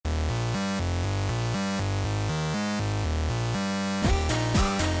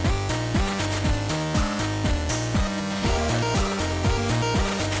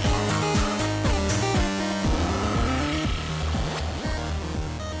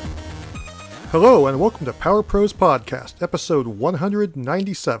Hello and welcome to Power Pros Podcast, episode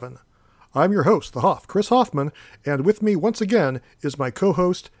 197. I'm your host, the Hoff, Chris Hoffman, and with me once again is my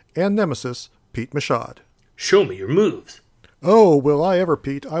co-host and nemesis, Pete Machad. Show me your moves. Oh, will I ever,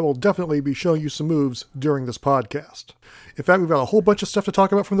 Pete. I will definitely be showing you some moves during this podcast. In fact, we've got a whole bunch of stuff to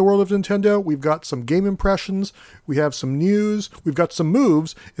talk about from the world of Nintendo. We've got some game impressions, we have some news, we've got some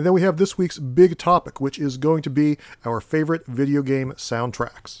moves, and then we have this week's big topic, which is going to be our favorite video game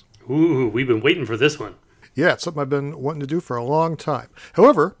soundtracks. Ooh, we've been waiting for this one. Yeah, it's something I've been wanting to do for a long time.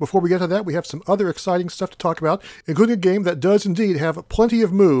 However, before we get to that, we have some other exciting stuff to talk about, including a game that does indeed have plenty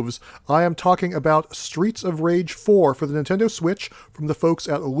of moves. I am talking about Streets of Rage 4 for the Nintendo Switch from the folks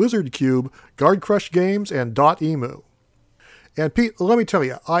at Lizard Cube, Guard Crush Games, and Dotemu. And Pete, let me tell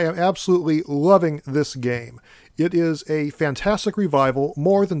you, I am absolutely loving this game. It is a fantastic revival,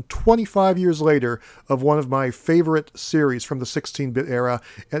 more than 25 years later, of one of my favorite series from the 16-bit era,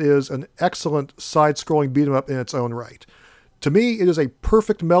 and is an excellent side-scrolling beat-em-up in its own right. To me, it is a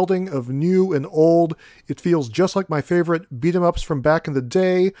perfect melding of new and old. It feels just like my favorite beat-em-ups from back in the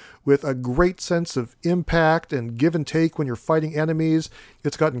day, with a great sense of impact and give and take when you're fighting enemies.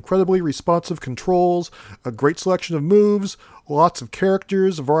 It's got incredibly responsive controls, a great selection of moves, lots of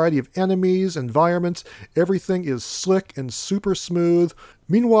characters, a variety of enemies, environments. Everything is slick and super smooth.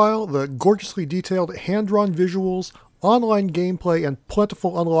 Meanwhile, the gorgeously detailed hand-drawn visuals, online gameplay, and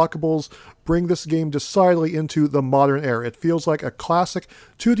plentiful unlockables bring this game decidedly into the modern era. It feels like a classic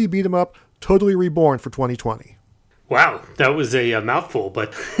 2D beat-em-up, totally reborn for 2020. Wow, that was a mouthful,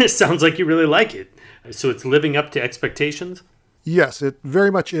 but it sounds like you really like it. So it's living up to expectations? Yes, it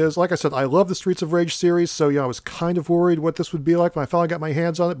very much is. Like I said, I love the Streets of Rage series, so I was kind of worried what this would be like when I finally got my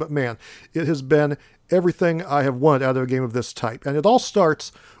hands on it, but man, it has been everything I have wanted out of a game of this type. And it all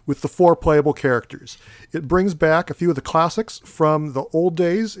starts with the 4 playable characters. It brings back a few of the classics from the old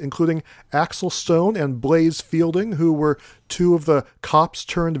days, including Axel Stone and Blaze Fielding, who were 2 of the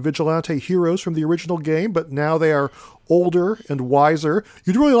cops-turned-vigilante heroes from the original game, but now they are older and wiser.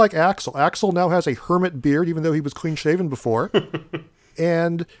 You'd really like Axel. Axel now has a hermit beard, even though he was clean-shaven before.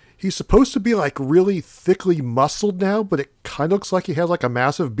 And he's supposed to be like really thickly muscled now, but it kind of looks like he has like a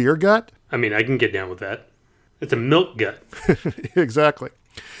massive beer gut. I mean, I can get down with that. It's a milk gut. Exactly.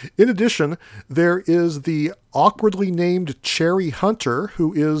 In addition, there is the awkwardly named Cherry Hunter,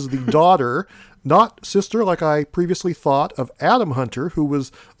 who is the daughter, not sister like I previously thought, of Adam Hunter, who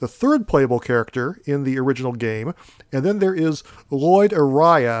was the 3rd playable character in the original game. And then there is Lloyd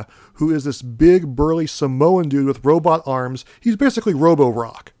Araya, who is this big, burly Samoan dude with robot arms. He's basically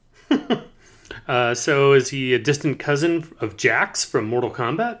Robo-Rock. So is he a distant cousin of Jax from Mortal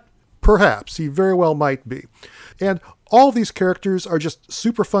Kombat? Perhaps. He very well might be. And all of these characters are just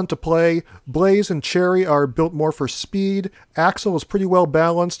super fun to play. Blaze and Cherry are built more for speed. Axel is pretty well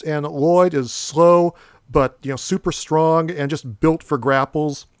balanced, and Lloyd is slow, but super strong and just built for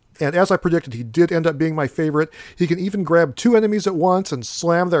grapples. And as I predicted, he did end up being my favorite. He can even grab 2 enemies at once and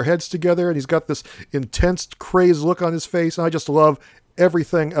slam their heads together, and he's got this intense, crazed look on his face, and I just love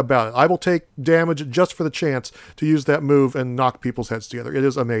everything about it. I will take damage just for the chance to use that move and knock people's heads together. It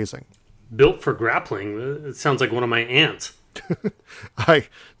is amazing. Built for grappling. It sounds like one of my aunts. I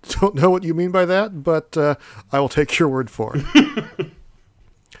don't know what you mean by that, but I will take your word for it.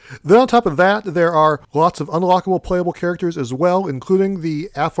 Then on top of that, there are lots of unlockable playable characters as well, including the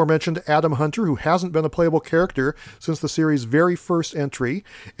aforementioned Adam Hunter, who hasn't been a playable character since the series' very first entry.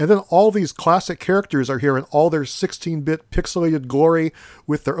 And then all these classic characters are here in all their 16-bit pixelated glory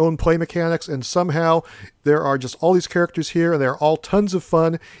with their own play mechanics, and somehow there are just all these characters here, and they're all tons of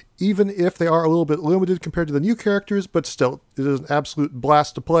fun, even if they are a little bit limited compared to the new characters, but still, it is an absolute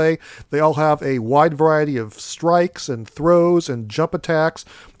blast to play. They all have a wide variety of strikes and throws and jump attacks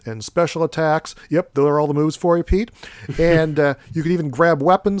and special attacks. Yep, those are all the moves for you, Pete. And you can even grab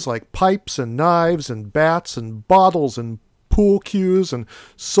weapons like pipes and knives and bats and bottles and pool cues and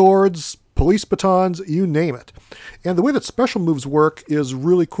swords, police batons, you name it. And the way that special moves work is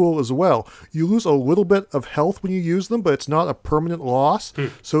really cool as well. You lose a little bit of health when you use them, but it's not a permanent loss.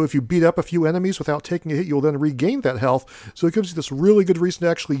 So if you beat up a few enemies without taking a hit, you'll then regain that health. So it gives you this really good reason to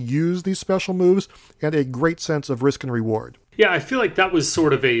actually use these special moves and a great sense of risk and reward. Yeah, I feel like that was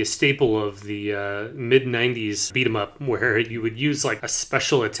sort of a staple of the mid-90s beat-em-up, where you would use like a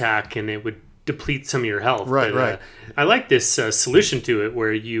special attack and it would deplete some of your health. Right. I like this solution to it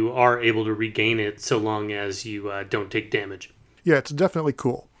where you are able to regain it so long as you don't take damage. Yeah, it's definitely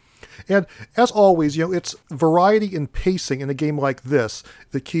cool. And as always, it's variety and pacing in a game like this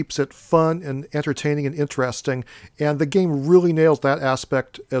that keeps it fun and entertaining and interesting. And the game really nails that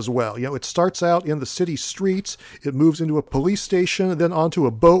aspect as well. It starts out in the city streets, it moves into a police station, then onto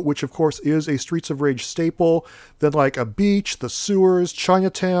a boat, which of course is a Streets of Rage staple, then like a beach, the sewers,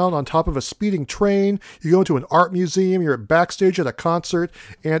 Chinatown, on top of a speeding train. You go into an art museum, you're backstage at a concert,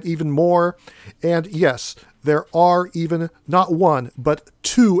 and even more. And yes, there are even not one, but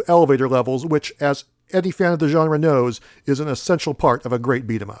 2 elevator levels, which, as any fan of the genre knows, is an essential part of a great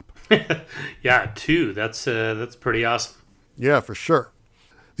beat 'em up. Yeah, 2. That's pretty awesome. Yeah, for sure.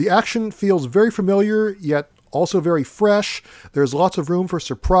 The action feels very familiar, yet also very fresh. There's lots of room for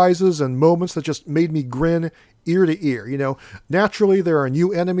surprises and moments that just made me grin ear to ear. Naturally there are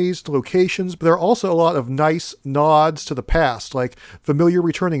new enemies, locations, but there are also a lot of nice nods to the past, like familiar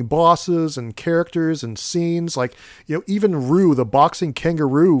returning bosses and characters and scenes. Like, even Rue, the boxing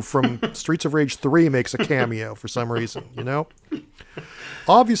kangaroo from Streets of Rage 3, makes a cameo for some reason,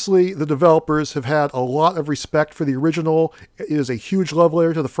 Obviously, the developers have had a lot of respect for the original. It is a huge love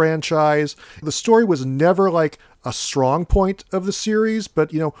letter to the franchise. The story was never like a strong point of the series,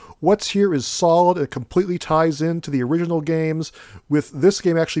 but what's here is solid. It completely ties into the original games, with this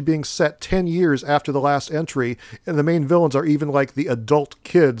game actually being set 10 years after the last entry, and the main villains are even like the adult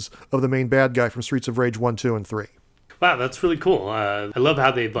kids of the main bad guy from Streets of Rage 1, 2, and 3. Wow, that's really cool. I love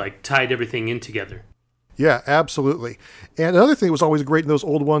how they've tied everything in together. Yeah, absolutely. And another thing that was always great in those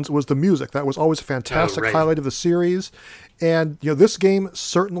old ones was the music. That was always a fantastic highlight of the series. And, this game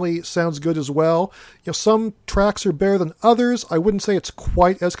certainly sounds good as well. Some tracks are better than others. I wouldn't say it's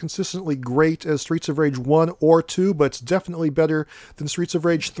quite as consistently great as Streets of Rage 1 or 2, but it's definitely better than Streets of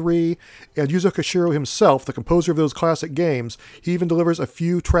Rage 3. And Yuzo Koshiro himself, the composer of those classic games, he even delivers a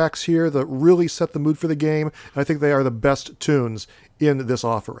few tracks here that really set the mood for the game. And I think they are the best tunes in this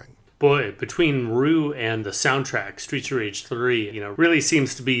offering. Boy, between Rue and the soundtrack, Streets of Rage 3, really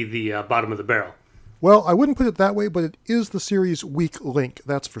seems to be the bottom of the barrel. Well, I wouldn't put it that way, but it is the series' weak link,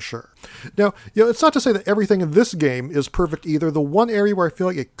 that's for sure. Now, it's not to say that everything in this game is perfect either. The one area where I feel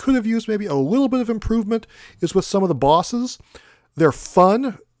like it could have used maybe a little bit of improvement is with some of the bosses. They're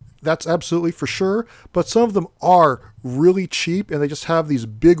fun, that's absolutely for sure, but some of them are really cheap, and they just have these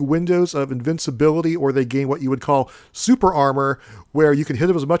big windows of invincibility, or they gain what you would call super armor, where you can hit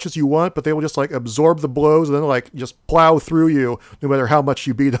them as much as you want, but they will just absorb the blows and then just plow through you no matter how much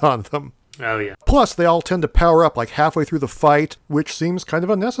you beat on them. Oh, yeah. Plus, they all tend to power up halfway through the fight, which seems kind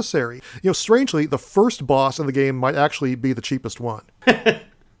of unnecessary. Strangely, the first boss in the game might actually be the cheapest one.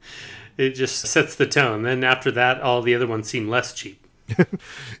 It just sets the tone. Then after that, all the other ones seem less cheap.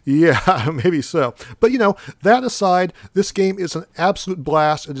 Yeah, maybe so. But that aside, this game is an absolute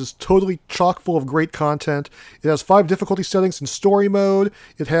blast. It is totally chock full of great content. It has 5 difficulty settings in story mode.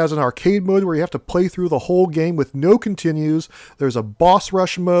 It has an arcade mode where you have to play through the whole game with no continues. There's a boss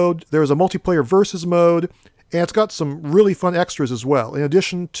rush mode. There's a multiplayer versus mode. And it's got some really fun extras as well. In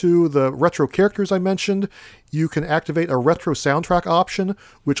addition to the retro characters I mentioned, you can activate a retro soundtrack option,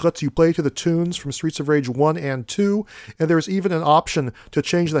 which lets you play to the tunes from Streets of Rage 1 and 2. And there's even an option to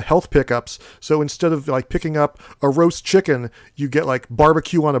change the health pickups. So instead of picking up a roast chicken, you get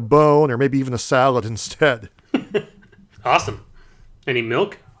barbecue on a bone, or maybe even a salad instead. Awesome. Any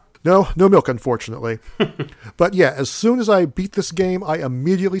milk? No milk, unfortunately. But yeah, as soon as I beat this game, I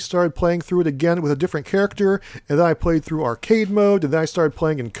immediately started playing through it again with a different character, and then I played through arcade mode, and then I started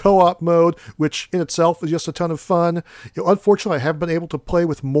playing in co-op mode, which in itself is just a ton of fun. Unfortunately, I haven't been able to play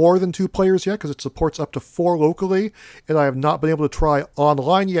with more than 2 players yet, because it supports up to 4 locally, and I have not been able to try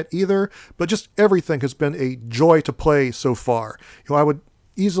online yet either, but just everything has been a joy to play so far. I would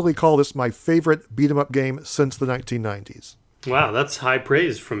easily call this my favorite beat-em-up game since the 1990s. Wow, that's high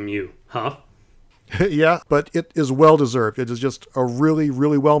praise from you, huh? Yeah, but it is well-deserved. It is just a really,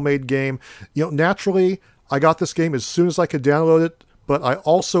 really well-made game. Naturally, I got this game as soon as I could download it, but I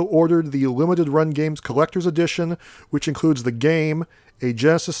also ordered the Limited Run Games Collector's Edition, which includes the game, a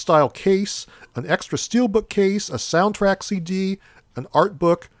Genesis-style case, an extra steelbook case, a soundtrack CD, an art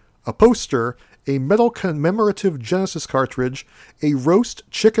book, a poster, a metal commemorative Genesis cartridge, a roast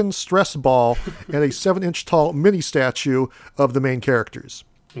chicken stress ball, and a 7-inch tall mini statue of the main characters.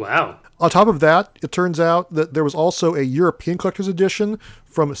 Wow. On top of that, it turns out that there was also a European Collector's Edition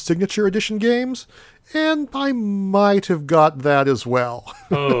from Signature Edition Games, and I might have got that as well.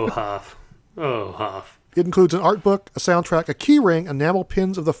 Oh, Hoff. Oh, Hoff. It includes an art book, a soundtrack, a keyring, enamel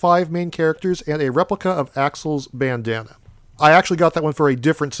pins of the 5 main characters, and a replica of Axel's bandana. I actually got that one for a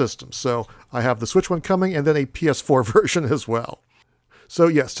different system, so I have the Switch one coming and then a PS4 version as well. So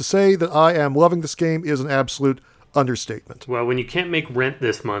yes, to say that I am loving this game is an absolute understatement. Well, when you can't make rent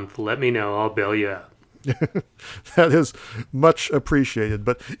this month, let me know. I'll bail you out. That is much appreciated.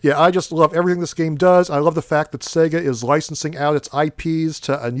 But yeah, I just love everything this game does. I love the fact that Sega is licensing out its IPs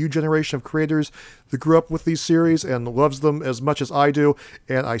to a new generation of creators that grew up with these series and loves them as much as I do.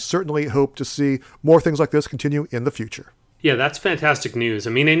 And I certainly hope to see more things like this continue in the future. Yeah, that's fantastic news. I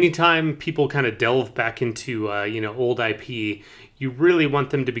mean, anytime people kind of delve back into, old IP, you really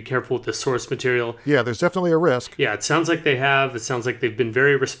want them to be careful with the source material. Yeah, there's definitely a risk. Yeah, it sounds like they have. It sounds like they've been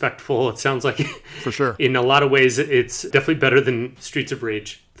very respectful. It sounds like, for sure, in a lot of ways, it's definitely better than Streets of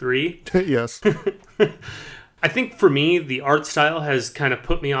Rage 3. Yes. I think for me, the art style has kind of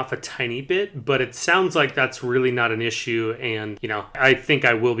put me off a tiny bit, but it sounds like that's really not an issue. And, I think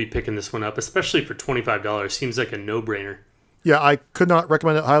I will be picking this one up, especially for $25. Seems like a no-brainer. Yeah, I could not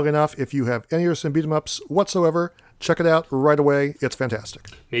recommend it highly enough. If you have any interest in beat 'em ups whatsoever, check it out right away. It's fantastic.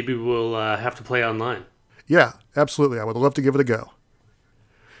 Maybe we'll have to play online. Yeah, absolutely. I would love to give it a go.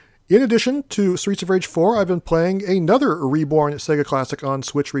 In addition to Streets of Rage 4, I've been playing another reborn Sega classic on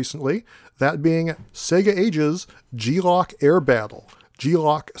Switch recently, that being Sega Ages G-Lock Air Battle.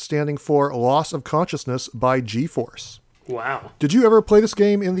 G-Lock standing for Loss of Consciousness by G-Force. Wow. Did you ever play this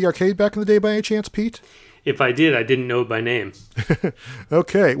game in the arcade back in the day by any chance, Pete? If I did, I didn't know it by name.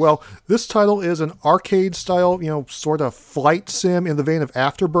 Okay, well, this title is an arcade-style, sort of flight sim in the vein of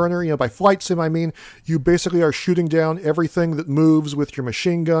Afterburner. By flight sim, I mean you basically are shooting down everything that moves with your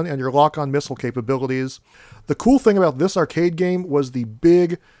machine gun and your lock-on missile capabilities. The cool thing about this arcade game was the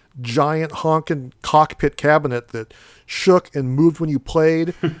big, giant, honking cockpit cabinet that shook and moved when you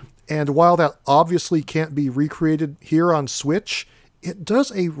played. And while that obviously can't be recreated here on Switch, it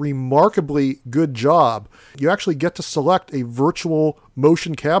does a remarkably good job. You actually get to select a virtual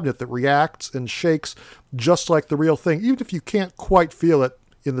motion cabinet that reacts and shakes just like the real thing, even if you can't quite feel it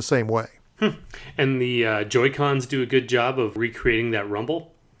in the same way. And the Joy-Cons do a good job of recreating that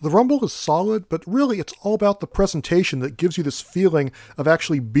rumble? The rumble is solid, but really it's all about the presentation that gives you this feeling of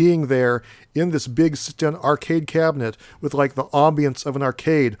actually being there in this big sit-down arcade cabinet with like the ambience of an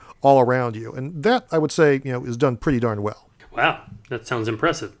arcade all around you. And that, I would say, is done pretty darn well. Wow, that sounds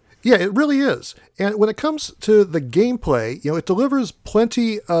impressive. Yeah, it really is. And when it comes to the gameplay, it delivers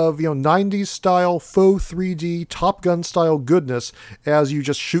plenty of, 90s style faux 3D Top Gun style goodness as you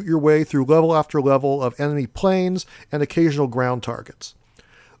just shoot your way through level after level of enemy planes and occasional ground targets.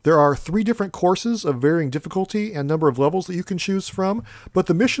 There are 3 different courses of varying difficulty and number of levels that you can choose from, but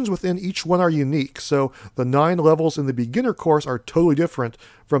the missions within each one are unique, so the 9 levels in the beginner course are totally different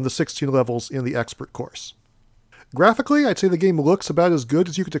from the 16 levels in the expert course. Graphically, I'd say the game looks about as good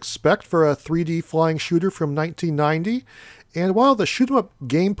as you could expect for a 3D flying shooter from 1990, and while the shoot-'em-up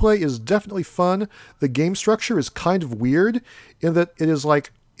gameplay is definitely fun, the game structure is kind of weird in that it is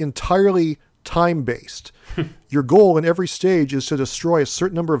like entirely time-based. Your goal in every stage is to destroy a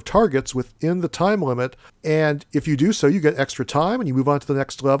certain number of targets within the time limit, and if you do so, you get extra time and you move on to the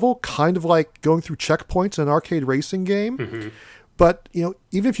next level, kind of like going through checkpoints in an arcade racing game. Mm-hmm. But,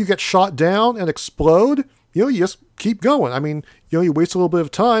 even if you get shot down and explode, you just keep going. I mean, you waste a little bit of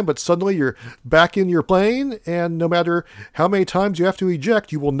time, but suddenly you're back in your plane, and no matter how many times you have to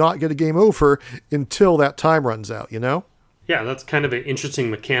eject, you will not get a game over until that time runs out, Yeah, that's kind of an interesting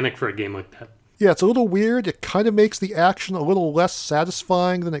mechanic for a game like that. Yeah, it's a little weird. It kind of makes the action a little less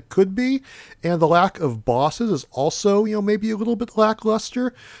satisfying than it could be, and the lack of bosses is also, maybe a little bit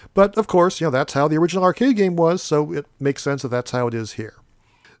lackluster. But, of course, that's how the original arcade game was, so it makes sense that that's how it is here.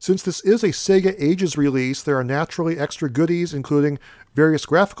 Since this is a Sega Ages release, there are naturally extra goodies, including various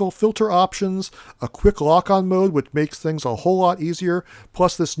graphical filter options, a quick lock-on mode which makes things a whole lot easier,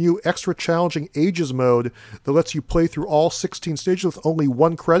 plus this new extra challenging Ages mode that lets you play through all 16 stages with only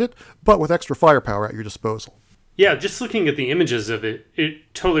 1 credit, but with extra firepower at your disposal. Yeah, just looking at the images of it,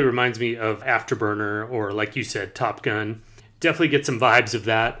 it totally reminds me of Afterburner or, like you said, Top Gun. Definitely get some vibes of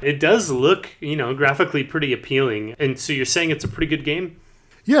that. It does look, graphically pretty appealing. And so you're saying it's a pretty good game?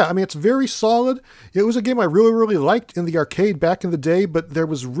 Yeah, I mean, it's very solid. It was a game I really, really liked in the arcade back in the day, but there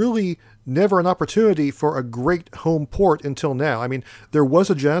was really never an opportunity for a great home port until now. I mean, there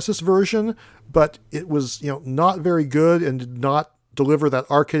was a Genesis version, but it was, not very good and did not deliver that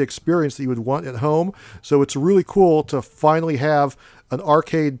arcade experience that you would want at home. So it's really cool to finally have an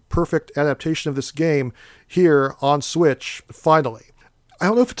arcade perfect adaptation of this game here on Switch, finally. I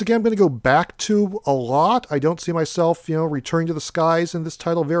don't know if it's a game I'm going to go back to a lot. I don't see myself, returning to the skies in this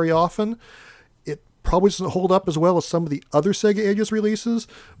title very often. It probably doesn't hold up as well as some of the other Sega Ages releases,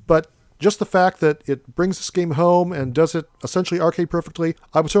 but just the fact that it brings this game home and does it essentially arcade perfectly,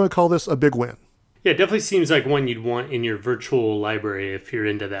 I would certainly call this a big win. Yeah, it definitely seems like one you'd want in your virtual library if you're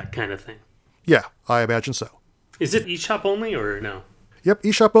into that kind of thing. Yeah, I imagine so. Is it eShop only or no? Yep,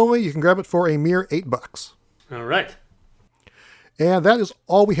 eShop only. You can grab it for a mere $8. All right. And that is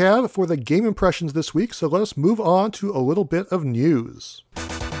all we have for the game impressions this week, so let us move on to a little bit of news.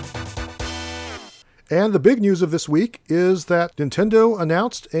 And the big news of this week is that Nintendo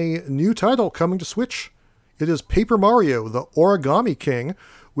announced a new title coming to Switch. It is Paper Mario, the Origami King,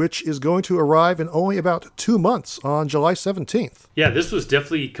 which is going to arrive in only about 2 months on July 17th. Yeah, this was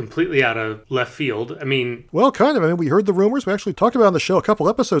definitely completely out of left field. I mean... Well, kind of. I mean, we heard the rumors. We actually talked about it on the show a couple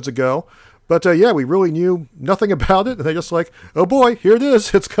episodes ago. But yeah, we really knew nothing about it. And they just like, oh boy, here it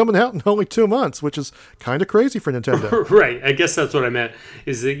is. It's coming out in only 2 months, which is kind of crazy for Nintendo. Right. I guess that's what I meant.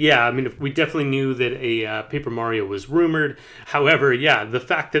 Is that, yeah, I mean, we definitely knew that a Paper Mario was rumored. However, yeah, the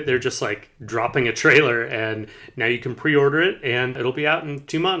fact that they're just like dropping a trailer and now you can pre-order it and it'll be out in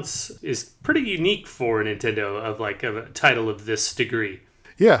 2 months is pretty unique for Nintendo of like a title of this degree.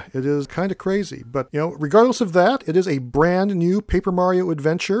 Yeah, it is kind of crazy. But, regardless of that, it is a brand new Paper Mario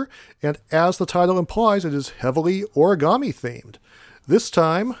adventure, and as the title implies, it is heavily origami themed. This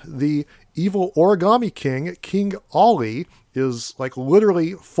time, the evil origami king, King Ollie, is like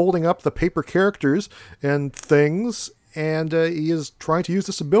literally folding up the paper characters and things, and he is trying to use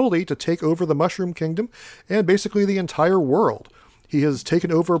this ability to take over the Mushroom Kingdom and basically the entire world. He has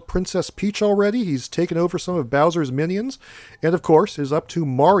taken over Princess Peach already, he's taken over some of Bowser's minions, and of course is up to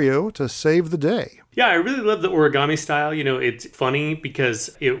Mario to save the day. Yeah, I really love the origami style. It's funny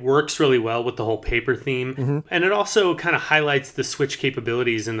because it works really well with the whole paper theme. And it also kind of highlights the Switch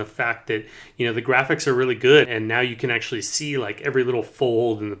capabilities and the fact that, the graphics are really good. And now you can actually see like every little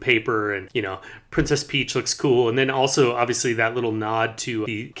fold in the paper and, Princess Peach looks cool. And then also obviously that little nod to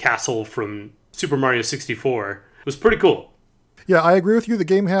the castle from Super Mario 64 was pretty cool. Yeah, I agree with you. The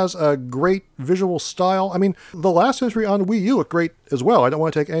game has a great visual style. I mean, the last entry on Wii U looked great as well. I don't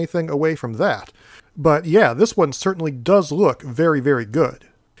want to take anything away from that. But yeah, this one certainly does look very, very good.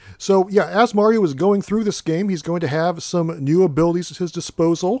 So yeah, as Mario is going through this game, he's going to have some new abilities at his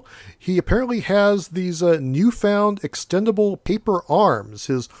disposal. He apparently has these newfound extendable paper arms,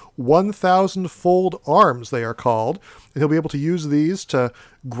 his 1,000-fold arms they are called. And he'll be able to use these to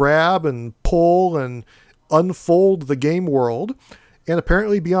grab and pull and unfold the game world. And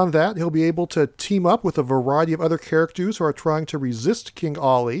apparently beyond that, he'll be able to team up with a variety of other characters who are trying to resist King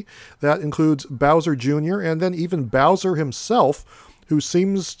Ollie. That includes Bowser Jr. and then even Bowser himself, who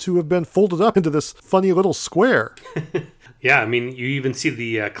seems to have been folded up into this funny little square. Yeah, I mean, you even see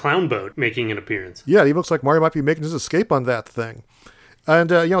the clown boat making an appearance. Yeah, he looks like Mario might be making his escape on that thing. And,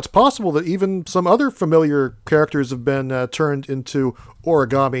 it's possible that even some other familiar characters have been turned into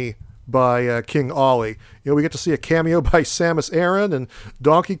origami by King Ollie. We get to see a cameo by Samus Aran and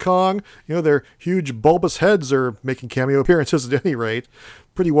Donkey Kong. Their huge bulbous heads are making cameo appearances at any rate.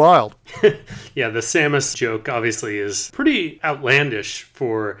 Pretty wild. Yeah, the Samus joke obviously is pretty outlandish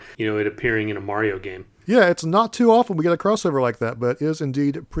for, it appearing in a Mario game. Yeah, it's not too often we get a crossover like that, but it is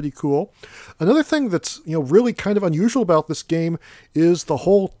indeed pretty cool. Another thing that's, really kind of unusual about this game is the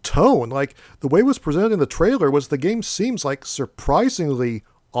whole tone. Like, the way it was presented in the trailer was the game seems like surprisingly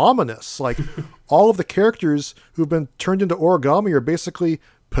ominous. Like, all of the characters who've been turned into origami are basically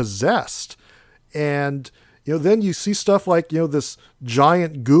possessed. And, then you see stuff like, this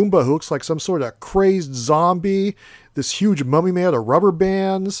giant Goomba who looks like some sort of crazed zombie, this huge mummy made out of rubber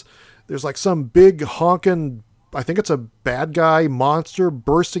bands. There's like some big honking, I think it's a bad guy monster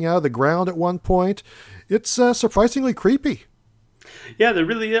bursting out of the ground at one point. It's surprisingly creepy. Yeah, there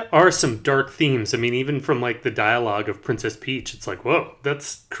really are some dark themes. I mean, even from like the dialogue of Princess Peach, it's like, whoa,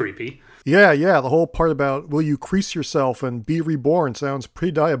 that's creepy. Yeah, the whole part about will you crease yourself and be reborn sounds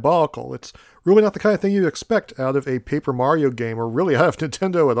pretty diabolical. It's really not the kind of thing you'd expect out of a Paper Mario game or really out of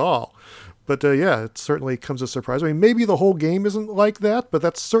Nintendo at all. But yeah, it certainly comes as a surprise. I mean, maybe the whole game isn't like that, but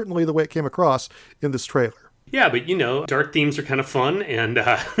that's certainly the way it came across in this trailer. Yeah, but dark themes are kind of fun, and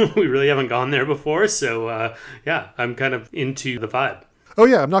we really haven't gone there before, so yeah, I'm kind of into the vibe. Oh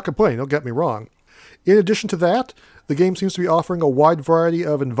yeah, I'm not complaining, don't get me wrong. In addition to that, the game seems to be offering a wide variety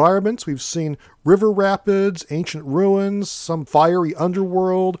of environments. We've seen river rapids, ancient ruins, some fiery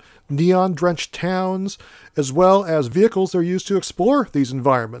underworld, neon-drenched towns, as well as vehicles that are used to explore these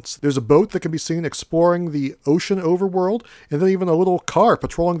environments. There's a boat that can be seen exploring the ocean overworld, and then even a little car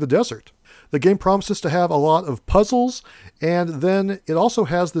patrolling the desert. The game promises to have a lot of puzzles, and then it also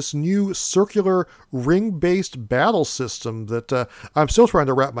has this new circular ring-based battle system that I'm still trying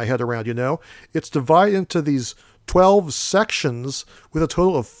to wrap my head around, It's divided into these 12 sections with a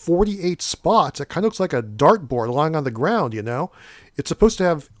total of 48 spots. It kind of looks like a dartboard lying on the ground, It's supposed to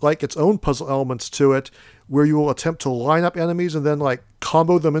have like its own puzzle elements to it where you will attempt to line up enemies and then like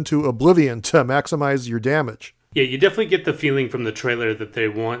combo them into oblivion to maximize your damage. Yeah, you definitely get the feeling from the trailer that they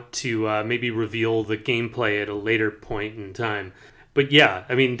want to maybe reveal the gameplay at a later point in time. But yeah,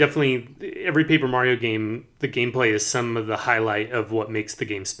 I mean, definitely every Paper Mario game, the gameplay is some of the highlight of what makes the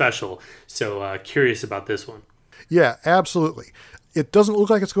game special. So curious about this one. Yeah, absolutely. It doesn't look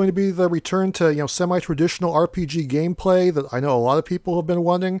like it's going to be the return to, semi-traditional RPG gameplay that I know a lot of people have been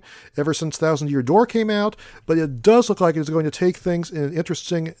wanting ever since Thousand Year Door came out, but it does look like it's going to take things in an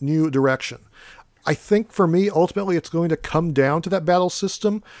interesting new direction. I think for me, ultimately, it's going to come down to that battle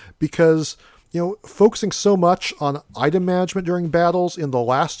system because, focusing so much on item management during battles in the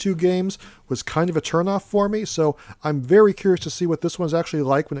last two games was kind of a turnoff for me. So I'm very curious to see what this one's actually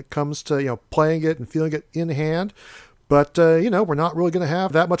like when it comes to, playing it and feeling it in hand. But, we're not really going to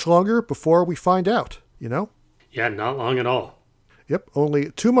have that much longer before we find out, Yeah, not long at all. Yep, only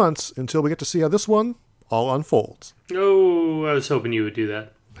 2 months until we get to see how this one all unfolds. Oh, I was hoping you would do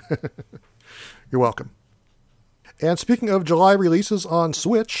that. You're welcome. And speaking of July releases on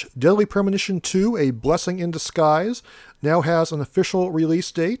Switch, Deadly Premonition 2, A Blessing in Disguise, now has an official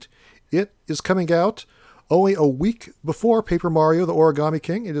release date. It is coming out only a week before Paper Mario The Origami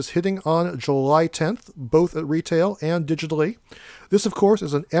King. It is hitting on July 10th, both at retail and digitally. This, of course,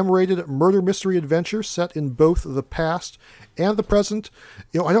 is an M-rated murder mystery adventure set in both the past and the present.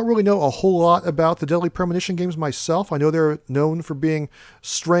 I don't really know a whole lot about the Deadly Premonition games myself. I know they're known for being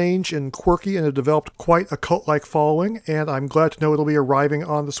strange and quirky and have developed quite a cult-like following, and I'm glad to know it'll be arriving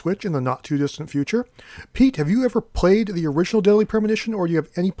on the Switch in the not-too-distant future. Pete, have you ever played the original Deadly Premonition, or do you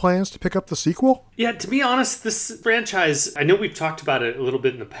have any plans to pick up the sequel? Yeah, to be honest, this franchise, I know we've talked about it a little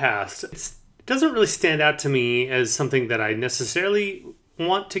bit in the past. It doesn't really stand out to me as something that I necessarily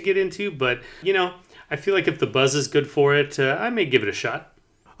want to get into, but, I feel like if the buzz is good for it, I may give it a shot.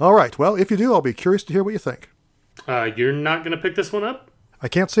 All right. Well, if you do, I'll be curious to hear what you think. You're not going to pick this one up? I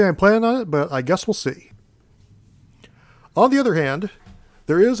can't say I'm planning on it, but I guess we'll see. On the other hand,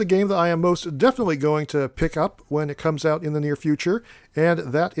 there is a game that I am most definitely going to pick up when it comes out in the near future, and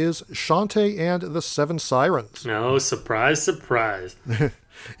that is Shantae and the Seven Sirens. No, surprise, surprise.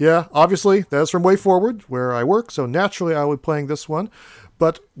 Yeah, obviously, that's from Way Forward, where I work, so naturally I will be playing this one.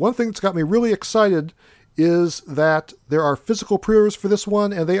 But one thing that's got me really excited is that there are physical pre-orders for this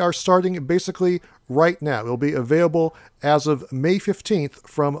one, and they are starting basically right now. It'll be available as of May 15th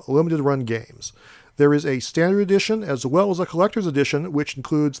from Limited Run Games. There is a standard edition as well as a collector's edition, which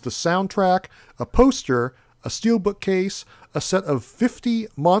includes the soundtrack, a poster, a steelbook case, a set of 50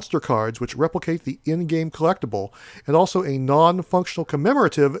 monster cards which replicate the in-game collectible, and also a non-functional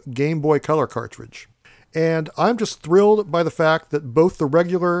commemorative Game Boy Color cartridge. And I'm just thrilled by the fact that both the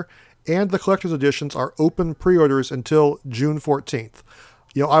regular and the collector's editions are open pre-orders until June 14th.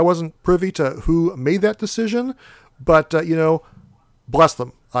 I wasn't privy to who made that decision, but, bless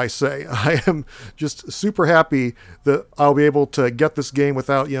them, I say. I am just super happy that I'll be able to get this game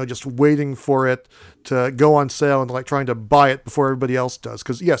without, just waiting for it to go on sale and trying to buy it before everybody else does.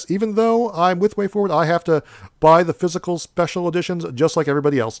 Because yes, even though I'm with Way Forward, I have to buy the physical special editions just like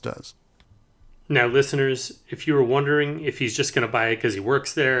everybody else does. Now, listeners, if you were wondering if he's just going to buy it because he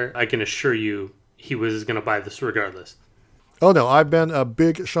works there, I can assure you he was going to buy this regardless. Oh, no, I've been a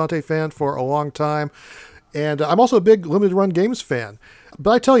big Shantae fan for a long time, and I'm also a big Limited Run Games fan.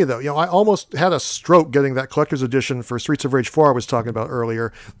 But I tell you, though, I almost had a stroke getting that collector's edition for Streets of Rage 4 I was talking about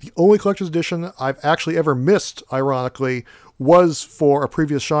earlier. The only collector's edition I've actually ever missed, ironically, was for a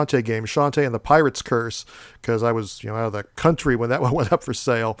previous Shantae game, Shantae and the Pirate's Curse, because I was, out of the country when that one went up for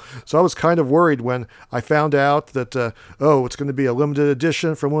sale. So I was kind of worried when I found out that, it's going to be a limited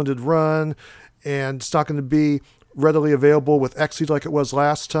edition from Limited Run, and it's not going to be readily available with Xseed like it was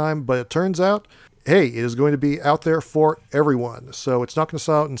last time. But it turns out, hey, it is going to be out there for everyone. So it's not going to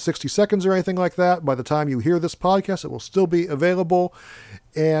sell out in 60 seconds or anything like that. By the time you hear this podcast, it will still be available.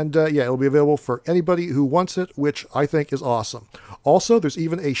 And it'll be available for anybody who wants it, which I think is awesome. Also, there's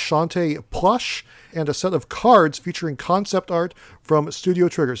even a Shantae plush and a set of cards featuring concept art from Studio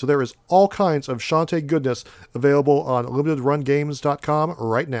Trigger. So there is all kinds of Shantae goodness available on limitedrungames.com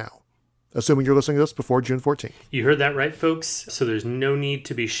right now, assuming you're listening to this before June 14th. You heard that right, folks? So there's no need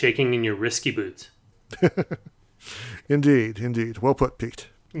to be shaking in your risky boots. Indeed. Well put, Pete.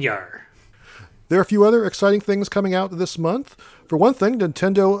 Yar. There are a few other exciting things coming out this month. For one thing,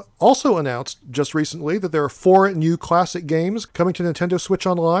 Nintendo also announced just recently that there are 4 new classic games coming to Nintendo Switch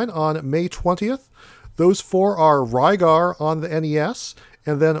Online on May 20th. Those 4 are Rygar on the NES,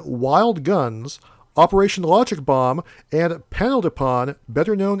 and then Wild Guns, Operation Logic Bomb, and Panel-de-Pon,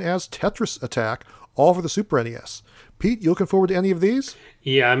 better known as Tetris Attack, all for the Super NES. Pete, you looking forward to any of these?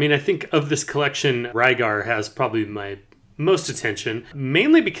 Yeah, I think of this collection, Rygar has probably my most attention,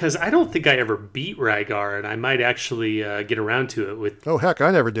 mainly because I don't think I ever beat Rygar, and I might actually get around to it with Oh, heck,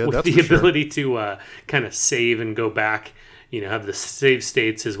 I never did. with That's the for sure. ability to kind of save and go back, have the save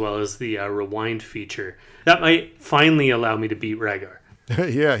states as well as the rewind feature. That might finally allow me to beat Rygar.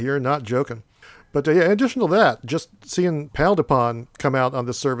 Yeah, you're not joking. But yeah, in addition to that, just seeing Paldipon come out on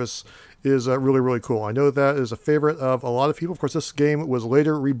this service is really, really cool. I know that is a favorite of a lot of people. Of course, this game was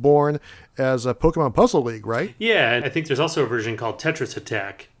later reborn as a Pokemon Puzzle League, right? Yeah, and I think there's also a version called Tetris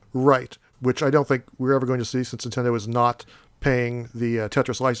Attack. Right, which I don't think we're ever going to see since Nintendo is not paying the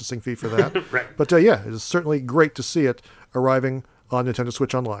Tetris licensing fee for that. Right. But yeah, it is certainly great to see it arriving on Nintendo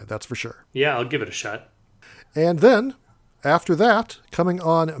Switch Online, that's for sure. Yeah, I'll give it a shot. And then, after that, coming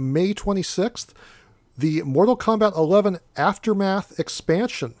on May 26th, the Mortal Kombat 11 Aftermath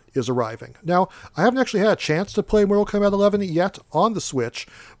expansion is arriving. Now, I haven't actually had a chance to play Mortal Kombat 11 yet on the Switch,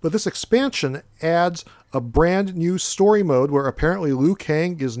 but this expansion adds a brand new story mode where apparently Liu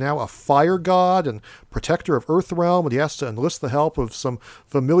Kang is now a fire god and protector of Earthrealm, and he has to enlist the help of some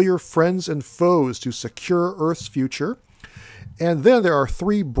familiar friends and foes to secure Earth's future. And then there are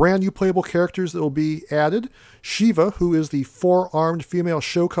 3 brand new playable characters that will be added. Shiva, who is the 4-armed female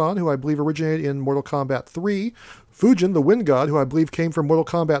Shokan, who I believe originated in Mortal Kombat 3. Fujin, the Wind God, who I believe came from Mortal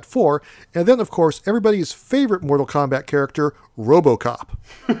Kombat 4. And then, of course, everybody's favorite Mortal Kombat character, RoboCop.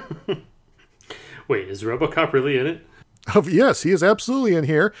 Wait, is RoboCop really in it? Yes, he is absolutely in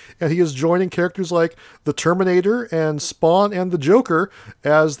here, and he is joining characters like the Terminator and Spawn and the Joker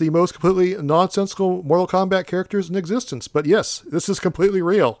as the most completely nonsensical Mortal Kombat characters in existence. But yes, this is completely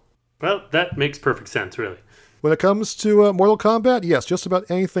real. Well, that makes perfect sense, really. When it comes to Mortal Kombat, yes, just about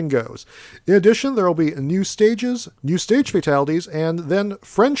anything goes. In addition, there will be new stages, new stage fatalities, and then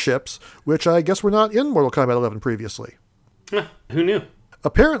friendships, which I guess were not in Mortal Kombat 11 previously. Who knew?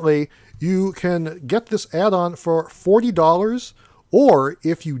 Apparently, you can get this add-on for $40, or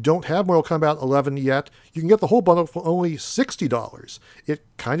if you don't have Mortal Kombat 11 yet, you can get the whole bundle for only $60. It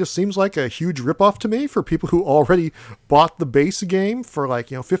kind of seems like a huge ripoff to me for people who already bought the base game for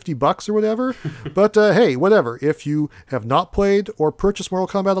 $50 or whatever. But hey, whatever. If you have not played or purchased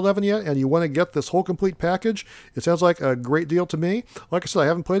Mortal Kombat 11 yet and you want to get this whole complete package, it sounds like a great deal to me. Like I said, I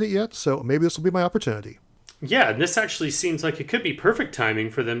haven't played it yet, so maybe this will be my opportunity. Yeah, and this actually seems like it could be perfect timing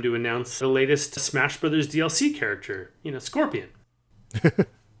for them to announce the latest Smash Brothers DLC character, Scorpion.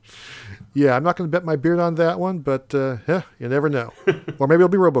 Yeah, I'm not going to bet my beard on that one, but you never know. Or maybe it'll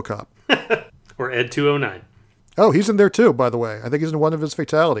be RoboCop. Or Ed 209. Oh, he's in there too, by the way. I think he's in one of his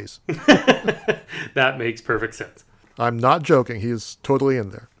fatalities. That makes perfect sense. I'm not joking. He's totally in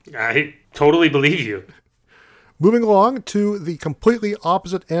there. I totally believe you. Moving along to the completely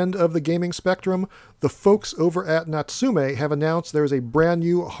opposite end of the gaming spectrum, the folks over at Natsume have announced there is a brand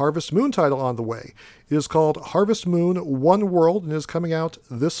new Harvest Moon title on the way. It is called Harvest Moon One World and is coming out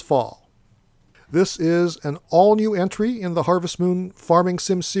this fall. This is an all-new entry in the Harvest Moon farming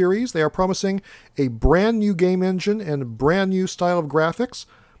sim series. They are promising a brand new game engine and brand new style of graphics.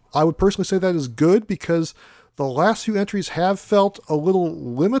 I would personally say that is good because the last few entries have felt a little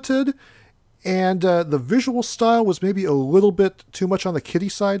limited, and the visual style was maybe a little bit too much on the kiddie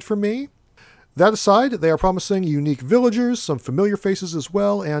side for me. That aside, they are promising unique villagers, some familiar faces as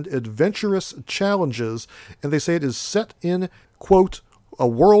well, and adventurous challenges. And they say it is set in, quote, a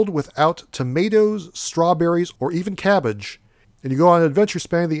world without tomatoes, strawberries, or even cabbage. And you go on an adventure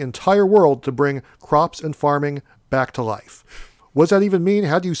spanning the entire world to bring crops and farming back to life. What does that even mean?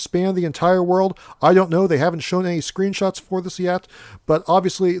 How do you span the entire world? I don't know. They haven't shown any screenshots for this yet. But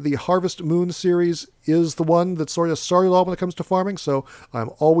obviously, the Harvest Moon series is the one that sort of started all when it comes to farming. So I'm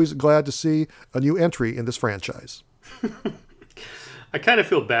always glad to see a new entry in this franchise. I kind of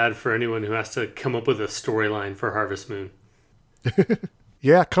feel bad for anyone who has to come up with a storyline for Harvest Moon.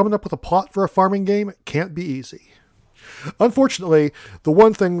 Yeah, coming up with a plot for a farming game can't be easy. Unfortunately, the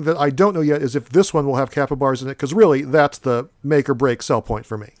one thing that I don't know yet is if this one will have capybaras in it, because really, that's the make or break sell point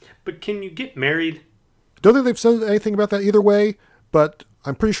for me. But can you get married? Don't think they've said anything about that either way, but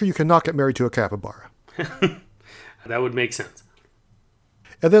I'm pretty sure you cannot get married to a capybara. That would make sense.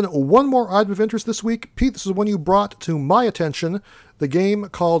 And then one more item of interest this week. Pete, this is one you brought to my attention, the game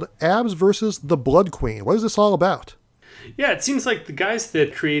called Abs vs. the Blood Queen. What is this all about? Yeah, it seems like the guys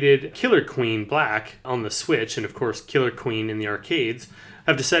that created Killer Queen Black on the Switch, and of course Killer Queen in the arcades,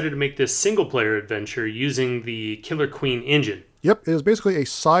 have decided to make this single-player adventure using the Killer Queen engine. Yep, it is basically a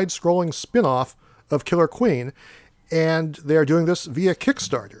side-scrolling spin-off of Killer Queen, and they are doing this via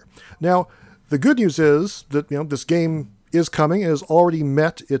Kickstarter. Now, the good news is that this game is coming and has already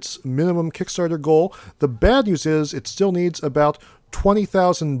met its minimum Kickstarter goal. The bad news is it still needs about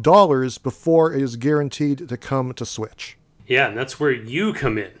 $20,000 before it is guaranteed to come to Switch. Yeah, and that's where you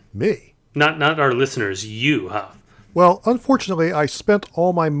come in. Me? Not our listeners, you, Huff. Well, unfortunately, I spent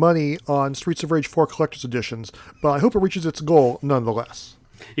all my money on Streets of Rage 4 Collector's Editions, but I hope it reaches its goal nonetheless.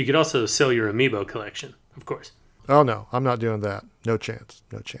 You could also sell your Amiibo collection, of course. Oh no, I'm not doing that. No chance.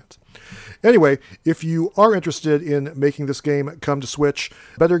 No chance. Anyway, if you are interested in making this game come to Switch,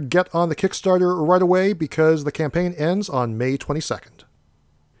 better get on the Kickstarter right away because the campaign ends on May 22nd.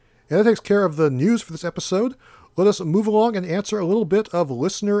 And that takes care of the news for this episode. Let us move along and answer a little bit of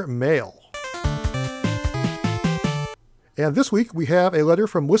listener mail. And this week we have a letter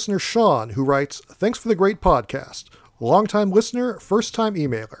from listener Sean, who writes, "Thanks for the great podcast. Long-time listener, first-time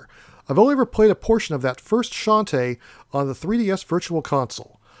emailer. I've only ever played a portion of that first Shantae on the 3DS Virtual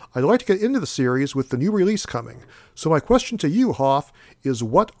Console. I'd like to get into the series with the new release coming. So my question to you, Hoff, is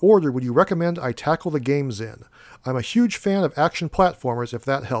what order would you recommend I tackle the games in? I'm a huge fan of action platformers, if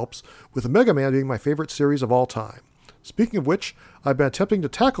that helps, with Mega Man being my favorite series of all time. Speaking of which, I've been attempting to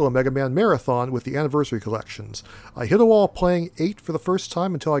tackle a Mega Man marathon with the Anniversary Collections. I hit a wall playing 8 for the first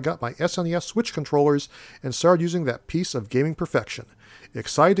time until I got my SNES Switch controllers and started using that piece of gaming perfection.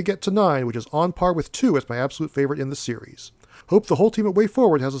 Excited to get to 9, which is on par with 2 as my absolute favorite in the series. Hope the whole team at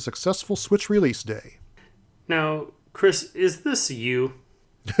WayForward has a successful Switch release day." Now, Chris, is this you?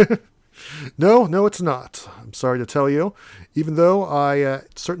 No, it's not. I'm sorry to tell you, even though I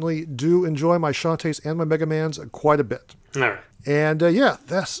certainly do enjoy my Shantaes and my Mega Mans quite a bit. All right. And yeah,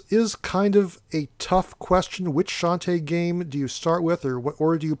 this is kind of a tough question. Which Shantae game do you start with, or what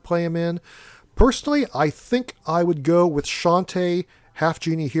order do you play them in? Personally, I think I would go with Shantae Half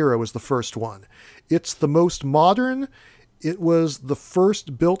Genie Hero as the first one. It's the most modern. It was the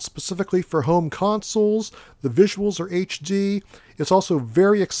first built specifically for home consoles. The visuals are HD. It's also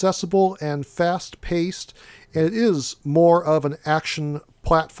very accessible and fast-paced, and it is more of an action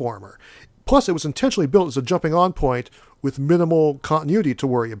platformer. Plus, it was intentionally built as a jumping-on point with minimal continuity to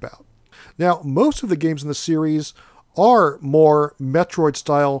worry about. Now, most of the games in the series are more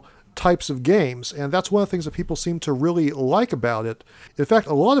Metroid-style types of games, and that's one of the things that people seem to really like about it. In fact,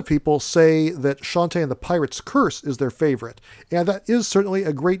 a lot of people say that Shantae and the Pirate's Curse is their favorite, and that is certainly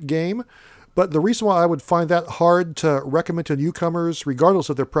a great game, but the reason why I would find that hard to recommend to newcomers, regardless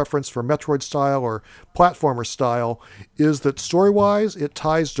of their preference for Metroid style or platformer style, is that story-wise, it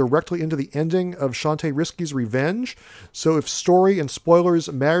ties directly into the ending of Shantae Risky's Revenge. So if story and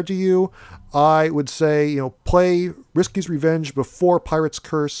spoilers matter to you, I would say, play Risky's Revenge before Pirate's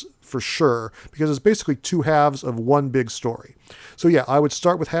Curse for sure, because it's basically two halves of one big story. So yeah, I would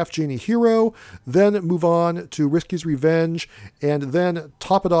start with Half Genie Hero, then move on to Risky's Revenge, and then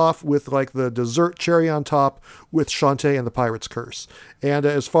top it off with like the dessert cherry on top with Shantae and the Pirate's Curse. And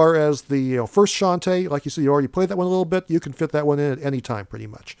as far as the first Shantae, like you said, you already played that one a little bit, you can fit that one in at any time pretty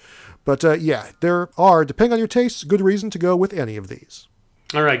much. But yeah, there are, depending on your tastes, good reason to go with any of these.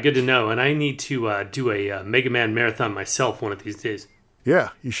 All right, good to know. And I need to do a Mega Man marathon myself one of these days. Yeah,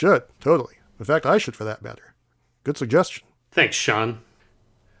 you should. Totally. In fact, I should for that matter. Good suggestion. Thanks, Sean.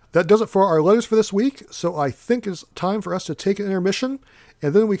 That does it for our letters for this week, so I think it's time for us to take an intermission,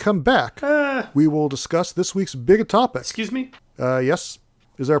 and then we come back. We will discuss this week's big topic. Excuse me? Yes?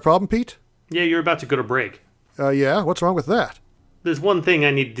 Is there a problem, Pete? Yeah, you're about to go to break. Yeah? What's wrong with that? There's one thing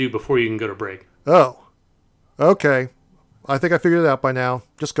I need to do before you can go to break. Oh. Okay. I think I figured it out by now.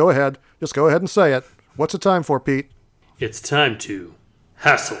 Just go ahead. Just go ahead and say it. What's it time for, Pete? It's time to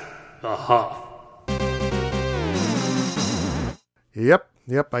hassle the Hoff.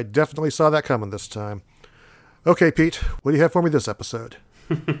 Yep, I definitely saw that coming this time. Okay, Pete, what do you have for me this episode?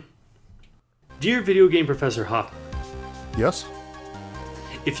 Dear Video Game Professor Hoff. Yes?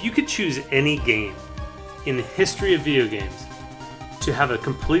 If you could choose any game in the history of video games to have a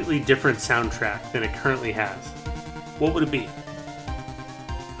completely different soundtrack than it currently has, what would it be?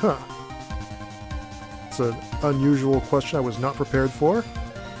 Huh. It's an unusual question I was not prepared for.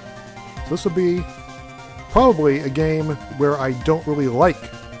 So this would be probably a game where I don't really like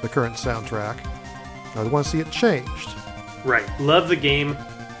the current soundtrack. I'd want to see it changed. Right. Love the game,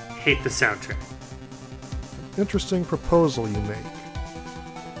 hate the soundtrack. Interesting proposal you make.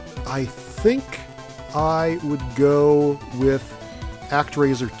 I think I would go with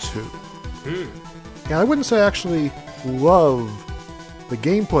ActRaiser 2. And I wouldn't say I actually love the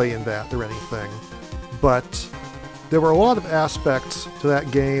gameplay in that or anything, but there were a lot of aspects to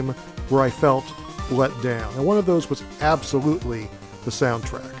that game where I felt let down. And one of those was absolutely the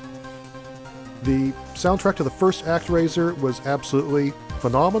soundtrack. The soundtrack to the first ActRaiser was absolutely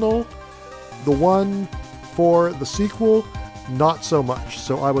phenomenal. The one for the sequel, not so much.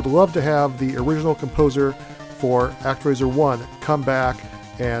 So I would love to have the original composer for ActRaiser 1 come back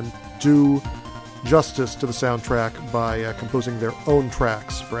and do justice to the soundtrack by composing their own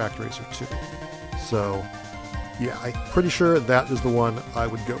tracks for ActRaiser 2. So, yeah, I'm pretty sure that is the one I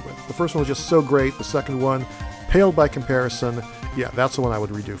would go with. The first one was just so great. The second one, paled by comparison. Yeah, that's the one I would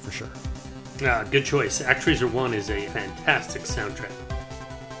redo for sure. Good choice. ActRaiser 1 is a fantastic soundtrack.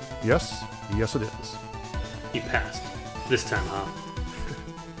 Yes, yes it is. You passed. This time, huh?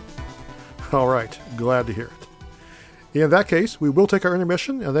 All right, glad to hear it. In that case, we will take our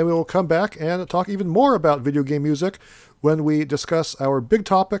intermission, and then we will come back and talk even more about video game music when we discuss our big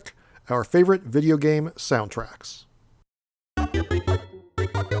topic, our favorite video game soundtracks.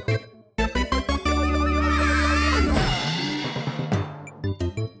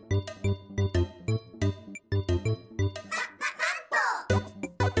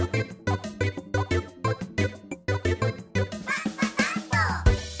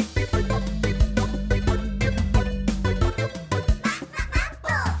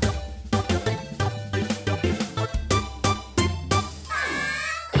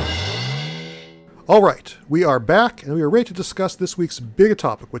 All right, we are back, and we are ready to discuss this week's big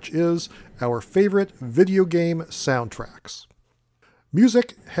topic, which is our favorite video game soundtracks.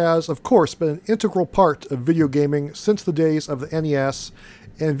 Music has, of course, been an integral part of video gaming since the days of the NES,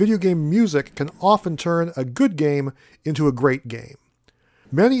 and video game music can often turn a good game into a great game.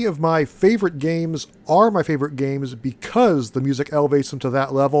 Many of my favorite games are my favorite games because the music elevates them to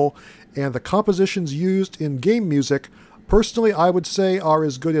that level, and the compositions used in game music personally, I would say, are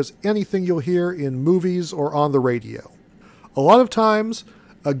as good as anything you'll hear in movies or on the radio. A lot of times,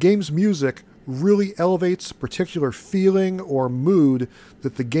 a game's music really elevates a particular feeling or mood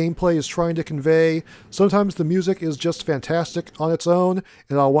that the gameplay is trying to convey. Sometimes the music is just fantastic on its own,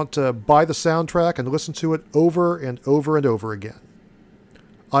 and I'll want to buy the soundtrack and listen to it over and over and over again.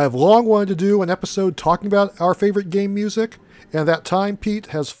 I have long wanted to do an episode talking about our favorite game music, and that time, Pete,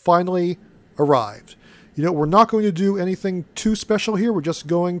 has finally arrived. You know, we're not going to do anything too special here. We're just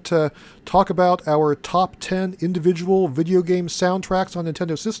going to talk about our top 10 individual video game soundtracks on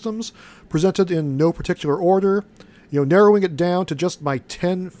Nintendo systems, presented in no particular order. You know, narrowing it down to just my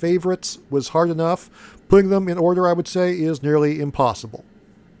 10 favorites was hard enough. Putting them in order, I would say, is nearly impossible.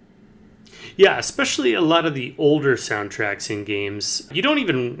 Yeah, especially a lot of the older soundtracks in games. You don't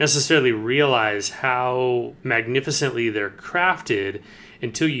even necessarily realize how magnificently they're crafted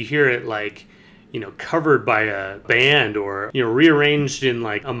until you hear it, like, you know, covered by a band or, you know, rearranged in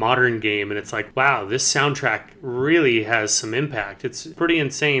like a modern game. And it's like, wow, this soundtrack really has some impact. It's pretty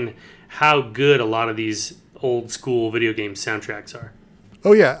insane how good a lot of these old school video game soundtracks are.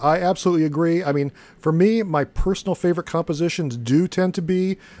 Oh yeah, I absolutely agree. I mean, for me, my personal favorite compositions do tend to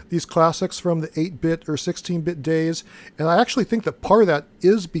be these classics from the 8-bit or 16-bit days. And I actually think that part of that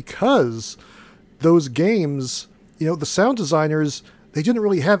is because those games, you know, the sound designers, they didn't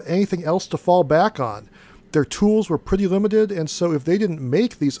really have anything else to fall back on. Their tools were pretty limited, and so if they didn't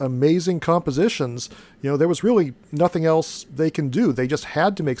make these amazing compositions, you know, there was really nothing else they can do. They just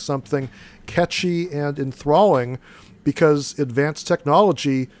had to make something catchy and enthralling because advanced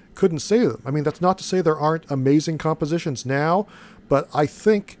technology couldn't save them. I mean, that's not to say there aren't amazing compositions now, but I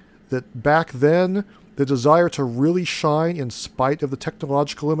think that back then, the desire to really shine in spite of the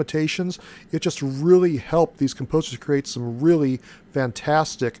technological limitations, it just really helped these composers create some really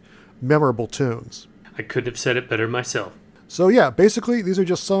fantastic, memorable tunes. I couldn't have said it better myself. So yeah, basically, these are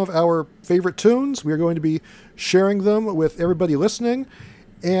just some of our favorite tunes. We are going to be sharing them with everybody listening.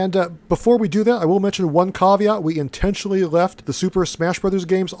 And before we do that, I will mention one caveat. We intentionally left the Super Smash Bros.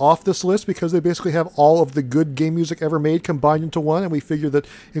 Games off this list because they basically have all of the good game music ever made combined into one, and we figured that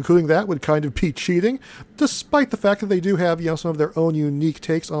including that would kind of be cheating, despite the fact that they do have, you know, some of their own unique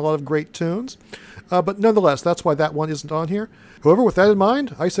takes on a lot of great tunes. But nonetheless, that's why that one isn't on here. However, with that in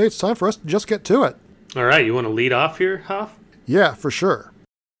mind, I say it's time for us to just get to it. All right, you want to lead off here, Hoff? Yeah, for sure.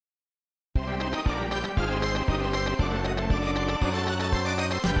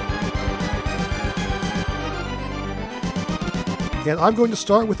 And I'm going to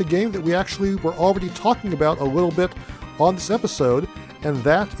start with a game that we actually were already talking about a little bit on this episode, and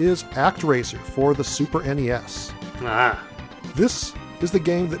that is ActRaiser for the Super NES. Ah. This is the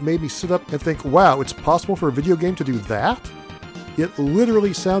game that made me sit up and think, wow, it's possible for a video game to do that? It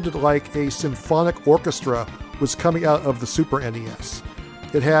literally sounded like a symphonic orchestra was coming out of the Super NES.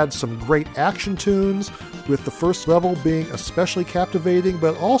 It had some great action tunes, with the first level being especially captivating,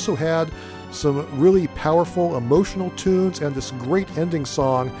 but also had some really powerful emotional tunes and this great ending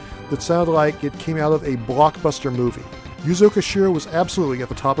song that sounded like it came out of a blockbuster movie. Yuzo Koshiro was absolutely at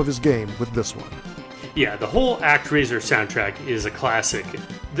the top of his game with this one. Yeah, the whole ActRaiser soundtrack is a classic.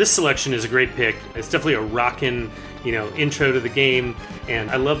 This selection is a great pick. It's definitely a rockin', you know, intro to the game,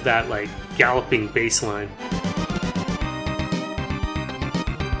 and I love that, like, galloping bass line.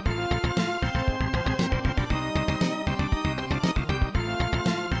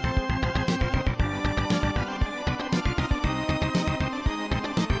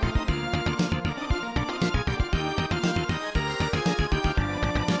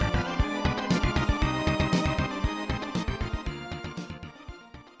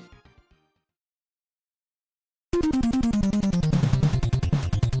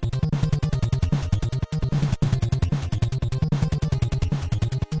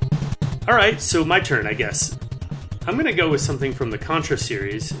 All right, so my turn, I guess. I'm going to go with something from the Contra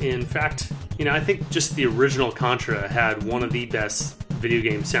series. In fact, I think just the original Contra had one of the best video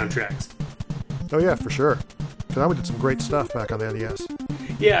game soundtracks. Oh yeah, for sure. Konami did some great stuff back on the NES.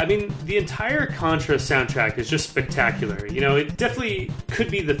 Yeah, I mean, the entire Contra soundtrack is just spectacular. It definitely could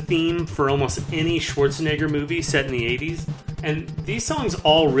be the theme for almost any Schwarzenegger movie set in the 80s. And these songs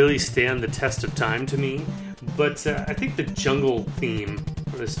all really stand the test of time to me. But I think the jungle theme,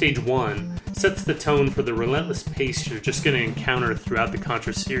 or stage 1, sets the tone for the relentless pace you're just going to encounter throughout the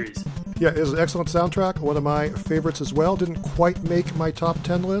Contra series. Yeah, it's an excellent soundtrack. One of my favorites as well. Didn't quite make my top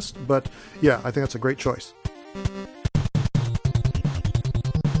 10 list, but yeah, I think that's a great choice.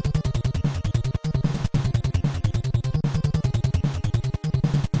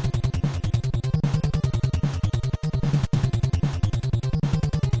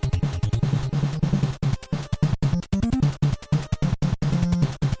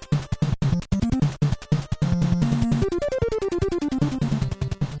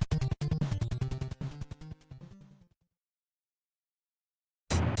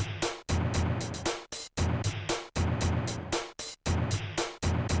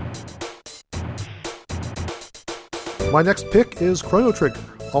 My next pick is Chrono Trigger,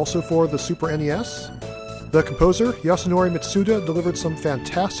 also for the Super NES. The composer, Yasunori Mitsuda, delivered some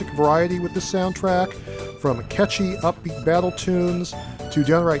fantastic variety with this soundtrack, from catchy, upbeat battle tunes to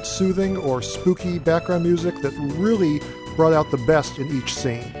downright soothing or spooky background music that really brought out the best in each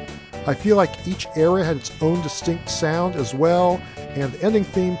scene. I feel like each era had its own distinct sound as well, and the ending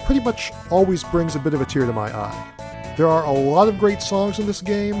theme pretty much always brings a bit of a tear to my eye. There are a lot of great songs in this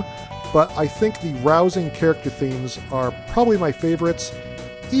game, but I think the rousing character themes are probably my favorites,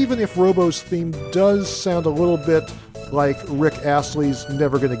 even if Robo's theme does sound a little bit like Rick Astley's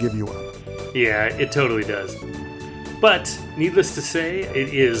Never Gonna Give You Up. Yeah, it totally does. But, needless to say,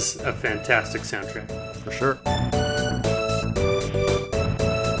 it is a fantastic soundtrack. For sure.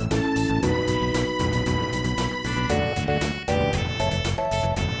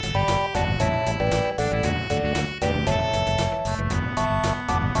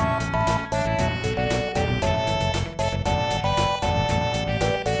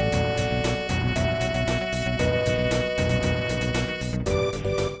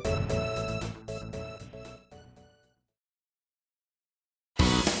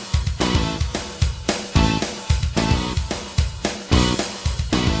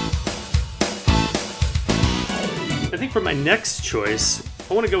 For my next choice,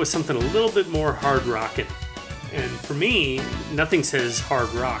 I want to go with something a little bit more hard rockin'. And for me, nothing says hard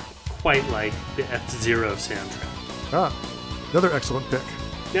rock quite like the F-Zero soundtrack. Another excellent pick.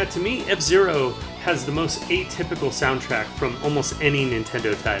 Now, to me, F-Zero has the most atypical soundtrack from almost any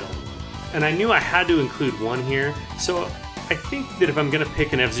Nintendo title. And I knew I had to include one here, so I think that if I'm going to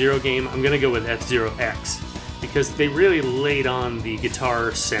pick an F-Zero game, I'm going to go with F-Zero X, because they really laid on the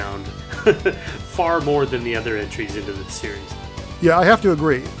guitar sound far more than the other entries into the series. Yeah, I have to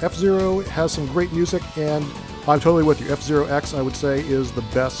agree. F-Zero has some great music, and I'm totally with you. F-Zero X, I would say, is the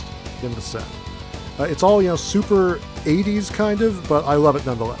best in the set. It's all, super 80s kind of, but I love it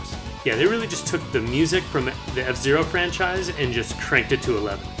nonetheless. Yeah, they really just took the music from the F-Zero franchise and just cranked it to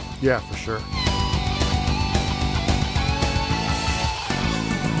 11. Yeah, for sure.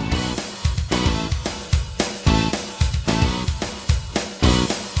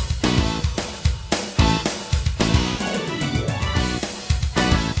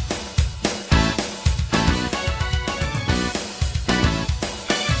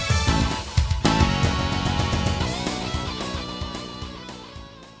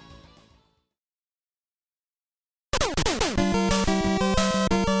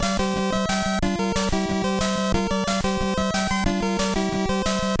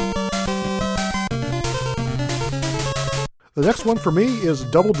 The next one for me is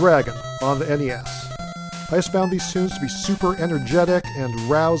Double Dragon on the NES. I just found these tunes to be super energetic and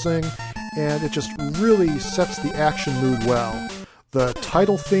rousing, and it just really sets the action mood well. The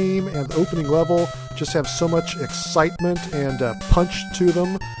title theme and the opening level just have so much excitement and punch to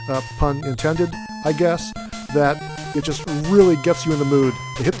them, pun intended, I guess. that it just really gets you in the mood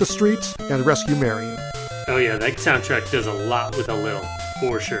to hit the streets and rescue Marion. Oh yeah, that soundtrack does a lot with a little,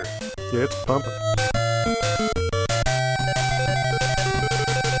 for sure. Yeah, it's pumping.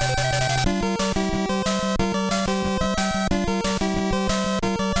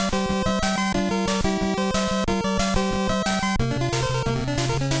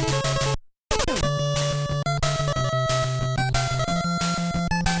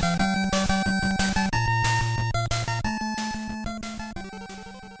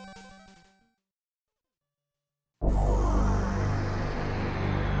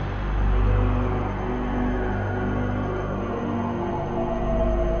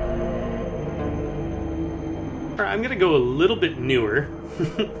 I'm going to go a little bit newer,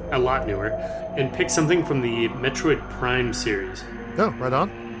 a lot newer, and pick something from the Metroid Prime series. Oh, right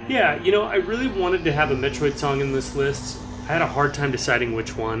on. Yeah, I really wanted to have a Metroid song in this list. I had a hard time deciding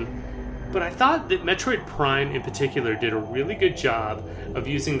which one, but I thought that Metroid Prime in particular did a really good job of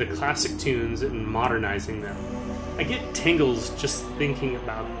using the classic tunes and modernizing them. I get tingles just thinking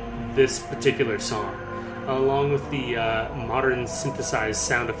about this particular song, along with the modern synthesized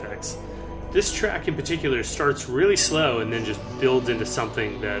sound effects. This track in particular starts really slow and then just builds into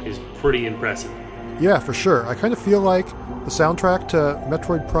something that is pretty impressive. Yeah, for sure. I kind of feel like the soundtrack to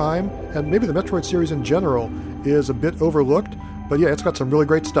Metroid Prime, and maybe the Metroid series in general, is a bit overlooked, but yeah, it's got some really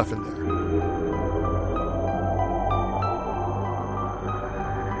great stuff in there.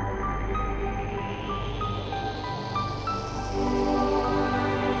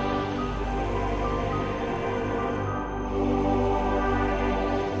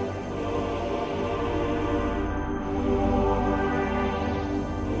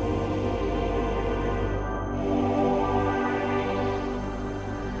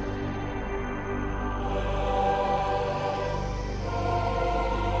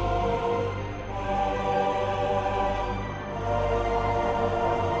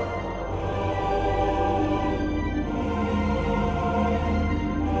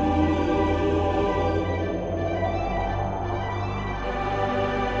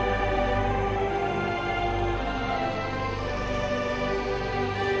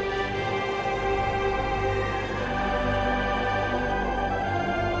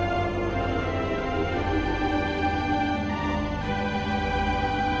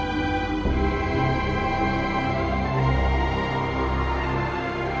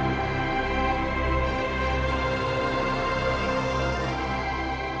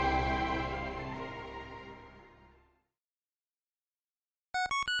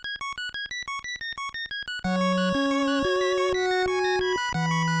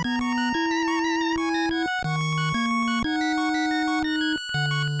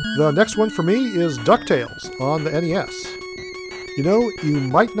 The next one for me is DuckTales on the NES. You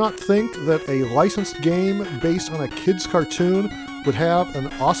might not think that a licensed game based on a kid's cartoon would have an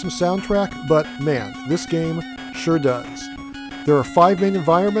awesome soundtrack, but man, this game sure does. There are 5 main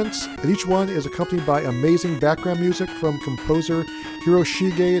environments, and each one is accompanied by amazing background music from composer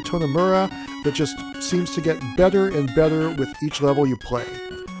Hiroshige Tonomura that just seems to get better and better with each level you play.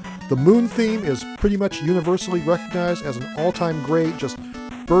 The Moon theme is pretty much universally recognized as an all-time great, just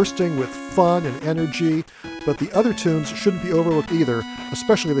bursting with fun and energy, but the other tunes shouldn't be overlooked either,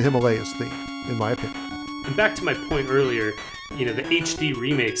 especially the Himalayas theme, in my opinion. And back to my point earlier, the HD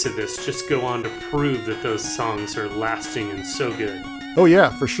remakes of this just go on to prove that those songs are lasting and so good. Oh yeah,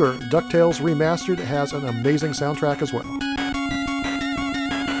 for sure. DuckTales Remastered has an amazing soundtrack as well.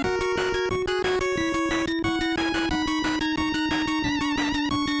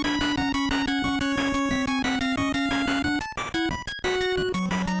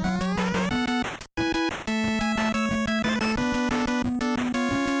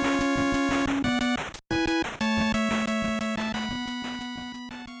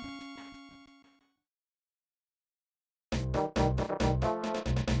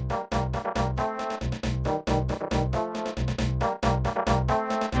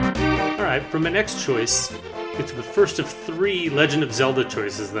 For my next choice, it's the first of 3 Legend of Zelda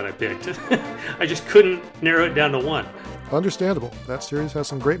choices that I picked. I just couldn't narrow it down to one. Understandable. That series has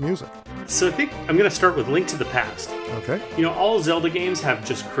some great music. So I think I'm going to start with Link to the Past. Okay. All Zelda games have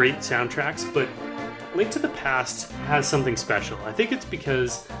just great soundtracks, but Link to the Past has something special. I think it's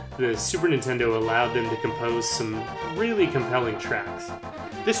because the Super Nintendo allowed them to compose some really compelling tracks.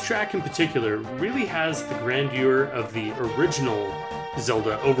 This track in particular really has the grandeur of the original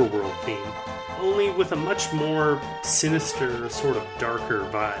Zelda Overworld theme, only with a much more sinister, sort of darker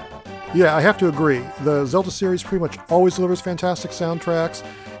vibe. Yeah, I have to agree. The Zelda series pretty much always delivers fantastic soundtracks,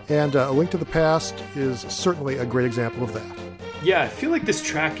 and A Link to the Past is certainly a great example of that. Yeah, I feel like this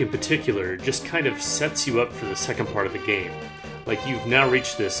track in particular just kind of sets you up for the second part of the game. Like you've now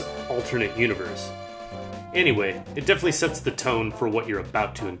reached this alternate universe. Anyway, it definitely sets the tone for what you're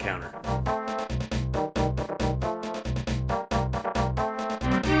about to encounter.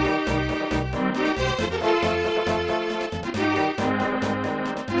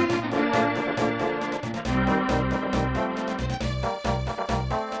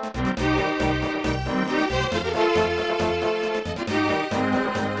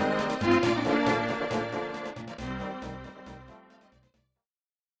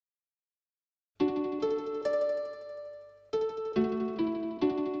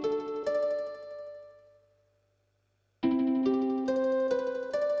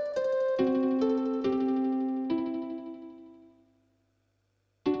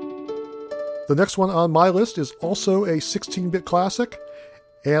 The next one on my list is also a 16-bit classic,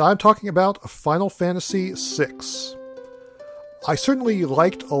 and I'm talking about Final Fantasy VI. I certainly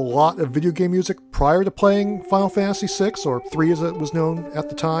liked a lot of video game music prior to playing Final Fantasy VI, or 3 as it was known at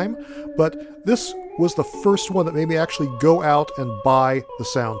the time, but this was the first one that made me actually go out and buy the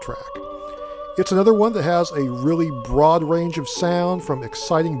soundtrack. It's another one that has a really broad range of sound, from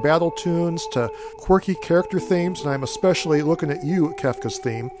exciting battle tunes to quirky character themes, and I'm especially looking at you, Kefka's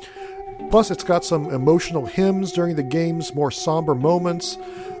theme. Plus, it's got some emotional hymns during the game's more somber moments.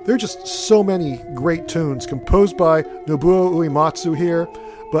 There are just so many great tunes composed by Nobuo Uematsu here,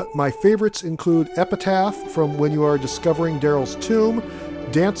 but my favorites include Epitaph from When You Are Discovering Daryl's Tomb,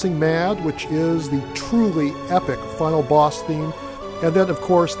 Dancing Mad, which is the truly epic final boss theme, and then, of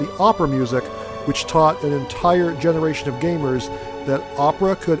course, the opera music, which taught an entire generation of gamers that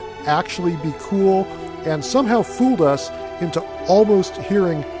opera could actually be cool, and somehow fooled us into almost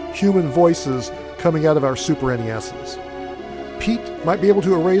hearing human voices coming out of our Super NESs. Pete might be able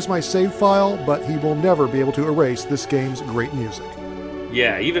to erase my save file, but he will never be able to erase this game's great music.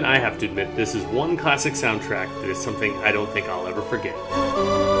 Yeah, even I have to admit, this is one classic soundtrack that is something I don't think I'll ever forget.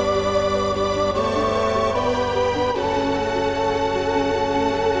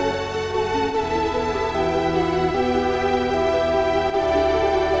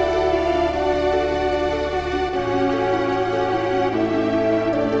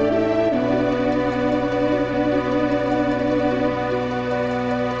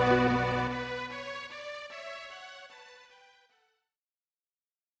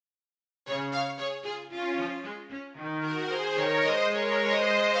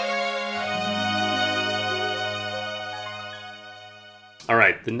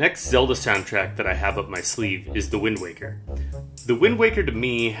 Alright, the next Zelda soundtrack that I have up my sleeve is The Wind Waker. The Wind Waker to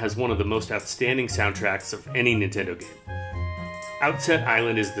me has one of the most outstanding soundtracks of any Nintendo game. Outset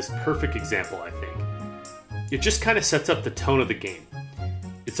Island is this perfect example, I think. It just kind of sets up the tone of the game.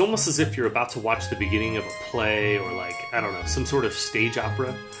 It's almost as if you're about to watch the beginning of a play or some sort of stage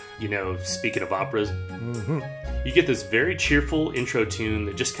opera. You know, speaking of operas. You get this very cheerful intro tune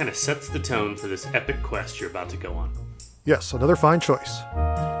that just kind of sets the tone for this epic quest you're about to go on. Yes, another fine choice.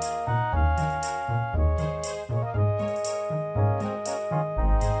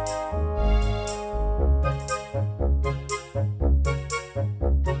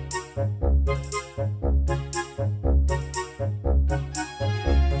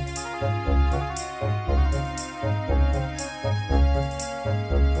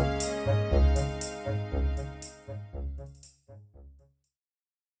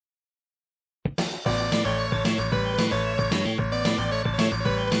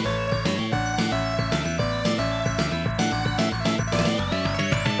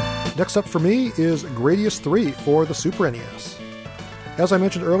 Next up for me is Gradius 3 for the Super NES. As I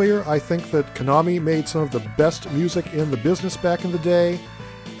mentioned earlier, I think that Konami made some of the best music in the business back in the day,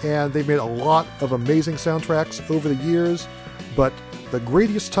 and they've made a lot of amazing soundtracks over the years, but the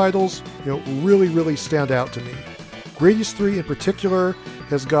Gradius titles, really, really stand out to me. Gradius 3 in particular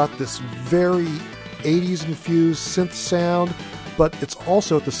has got this very 80s infused synth sound, but it's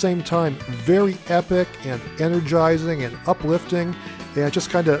also at the same time very epic and energizing and uplifting, and it just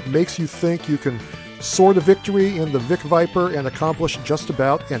kind of makes you think you can soar to victory in the Vic Viper and accomplish just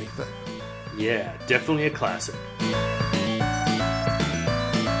about anything. Yeah, definitely a classic.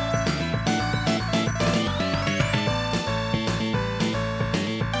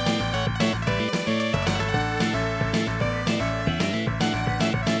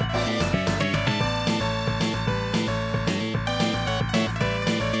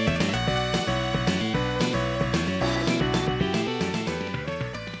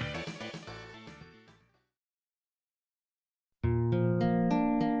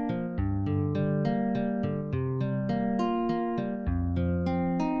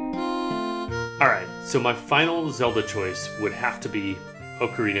 So my final Zelda choice would have to be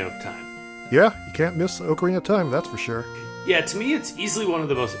Ocarina of Time. Yeah, you can't miss Ocarina of Time, that's for sure. Yeah, to me it's easily one of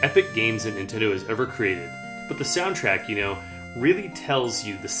the most epic games that Nintendo has ever created. But the soundtrack, really tells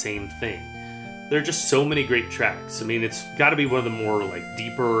you the same thing. There are just so many great tracks. I mean, it's got to be one of the more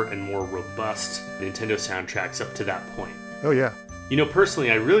deeper and more robust Nintendo soundtracks up to that point. Oh yeah.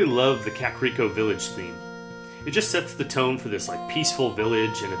 Personally, I really love the Kakariko Village theme. It just sets the tone for this peaceful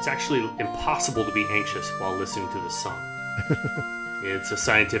village, and it's actually impossible to be anxious while listening to this song. It's a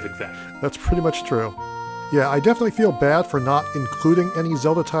scientific fact. That's pretty much true. Yeah, I definitely feel bad for not including any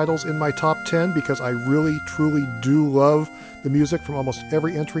Zelda titles in my top 10 because I really, truly do love the music from almost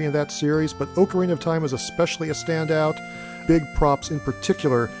every entry in that series, but Ocarina of Time is especially a standout. Big props in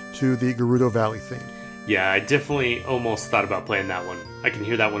particular to the Gerudo Valley theme. Yeah, I definitely almost thought about playing that one. I can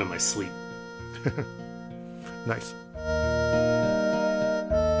hear that one in my sleep. Nice.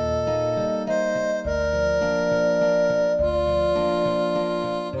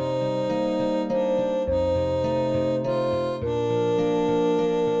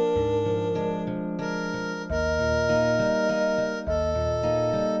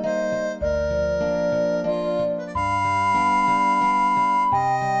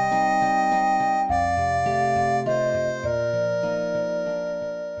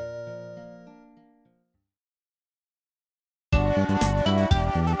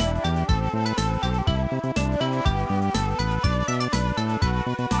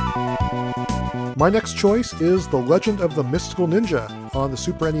 My next choice is The Legend of the Mystical Ninja on the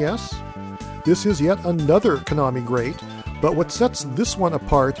Super NES. This is yet another Konami great, but what sets this one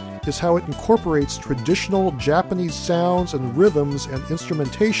apart is how it incorporates traditional Japanese sounds and rhythms and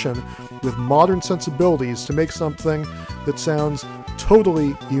instrumentation with modern sensibilities to make something that sounds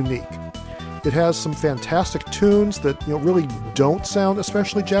totally unique. It has some fantastic tunes that really don't sound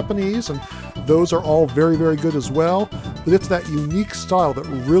especially Japanese, and those are all very, very good as well. But it's that unique style that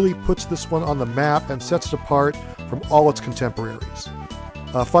really puts this one on the map and sets it apart from all its contemporaries.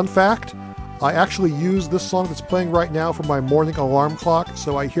 Fun fact, I actually use this song that's playing right now for my morning alarm clock,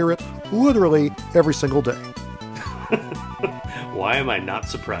 so I hear it literally every single day. Why am I not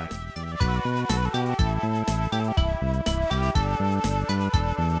surprised?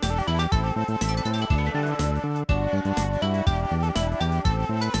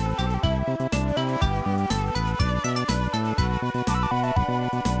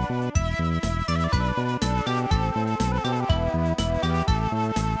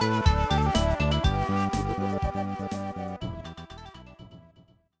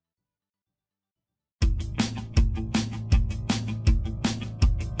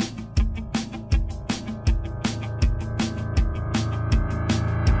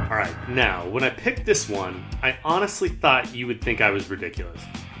 Now, when I picked this one, I honestly thought you would think I was ridiculous.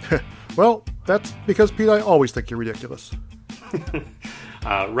 Well, that's because, Pete, I always think you're ridiculous.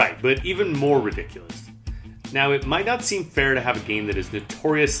 Right, but even more ridiculous. Now, it might not seem fair to have a game that is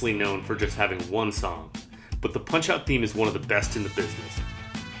notoriously known for just having one song, but the Punch-Out theme is one of the best in the business.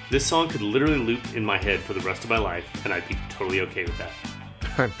 This song could literally loop in my head for the rest of my life, and I'd be totally okay with that.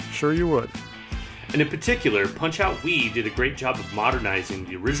 I'm sure you would. And in particular, Punch-Out Wii did a great job of modernizing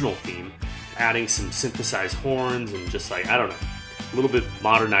the original theme, adding some synthesized horns and just a little bit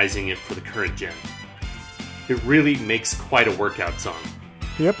modernizing it for the current gen. It really makes quite a workout song.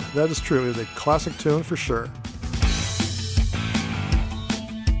 Yep, that is true. It's a classic tune for sure.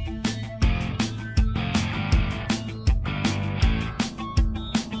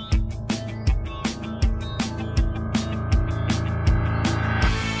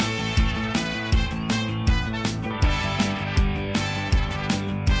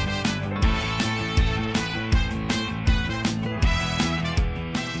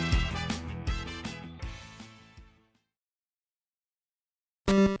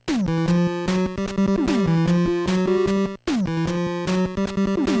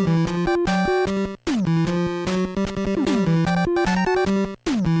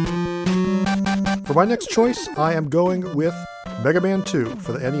 For my next choice, I am going with Mega Man 2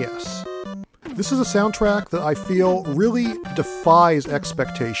 for the NES. This is a soundtrack that I feel really defies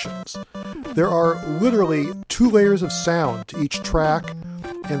expectations. There are literally 2 layers of sound to each track,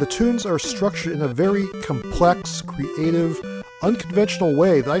 and the tunes are structured in a very complex, creative, unconventional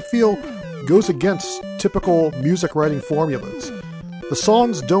way that I feel goes against typical music writing formulas. The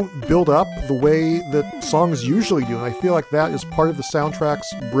songs don't build up the way that songs usually do, and I feel like that is part of the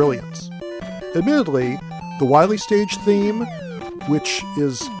soundtrack's brilliance. Admittedly, the Wily Stage theme, which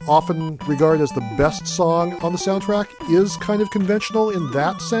is often regarded as the best song on the soundtrack, is kind of conventional in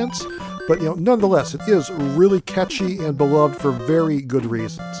that sense, but nonetheless, it is really catchy and beloved for very good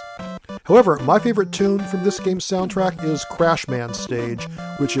reasons. However, my favorite tune from this game's soundtrack is Crashman's stage,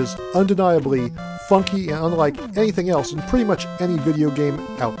 which is undeniably funky and unlike anything else in pretty much any video game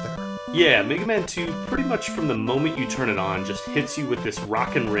out there. Yeah, Mega Man 2, pretty much from the moment you turn it on, just hits you with this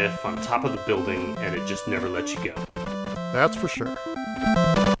rockin' riff on top of the building, and it just never lets you go. That's for sure.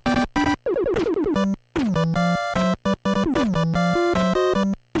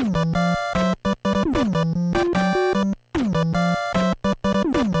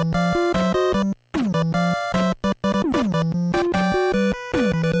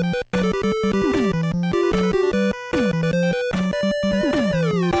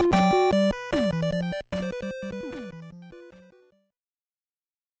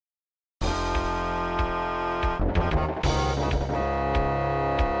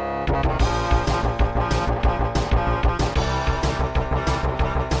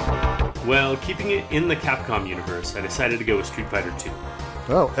 Well, keeping it in the Capcom universe, I decided to go with Street Fighter 2.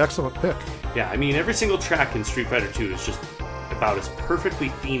 Oh, excellent pick. Yeah, I mean, every single track in Street Fighter 2 is just about as perfectly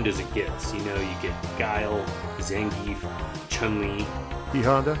themed as it gets. You know, you get Guile, Zangief, Chun-Li.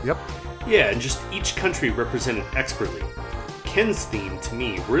 E-Honda, yep. Yeah, and just each country represented expertly. Ken's theme, to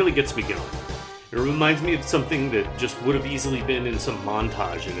me, really gets me going. It reminds me of something that just would have easily been in some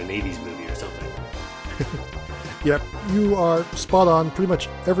montage in an 80s movie or something. Yep, you are spot on. Pretty much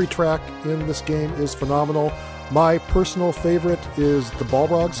every track in this game is phenomenal. My personal favorite is the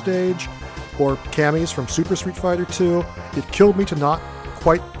Balrog stage, or Cammy's from Super Street Fighter 2. It killed me to not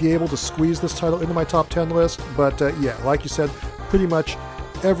quite be able to squeeze this title into my top 10 list, but yeah, like you said, pretty much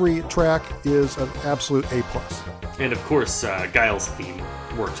every track is an absolute A+. And of course, Guile's theme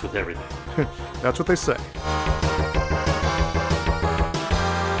works with everything. That's what they say.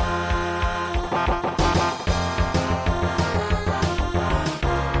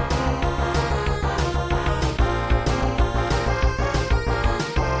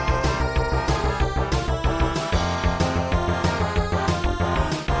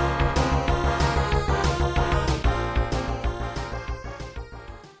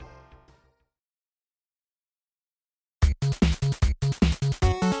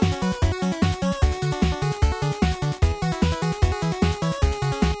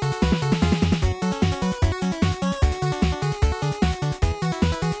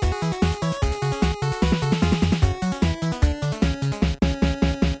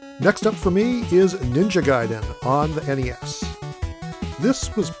 Next up for me is Ninja Gaiden on the NES.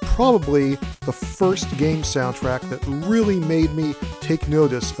 This was probably the first game soundtrack that really made me take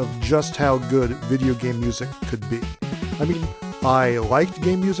notice of just how good video game music could be. I mean, I liked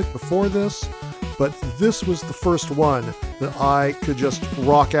game music before this, but this was the first one that I could just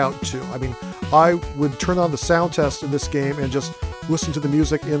rock out to. I mean, I would turn on the sound test in this game and just listen to the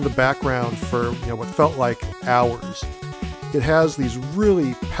music in the background for, what felt like hours. It has these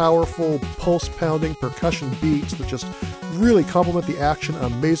really powerful, pulse-pounding percussion beats that just really complement the action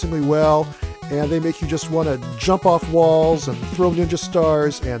amazingly well, and they make you just want to jump off walls and throw ninja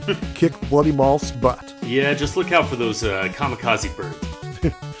stars and kick Bloody Moth's butt. Yeah, just look out for those kamikaze birds.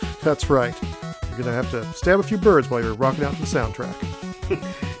 That's right. You're going to have to stab a few birds while you're rocking out to the soundtrack.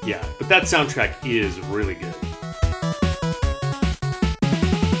 Yeah, but that soundtrack is really good.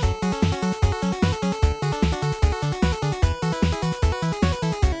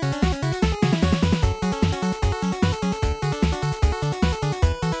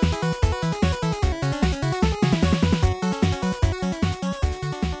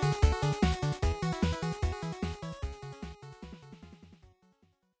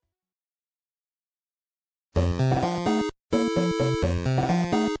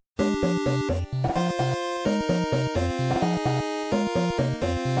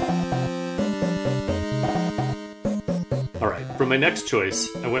 For my next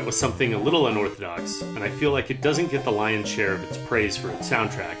choice, I went with something a little unorthodox, and I feel like it doesn't get the lion's share of its praise for its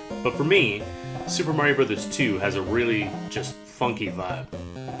soundtrack. But for me, Super Mario Bros. 2 has a really just funky vibe.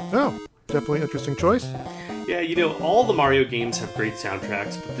 Oh, definitely an interesting choice. Yeah, all the Mario games have great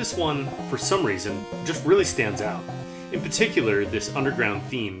soundtracks, but this one, for some reason, just really stands out. In particular, this underground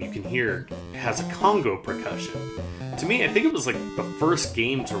theme you can hear has a Congo percussion. To me, I think it was like the first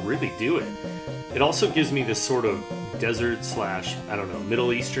game to really do it. It also gives me this sort of desert /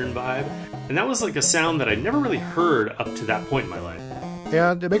 Middle Eastern vibe. And that was like a sound that I'd never really heard up to that point in my life.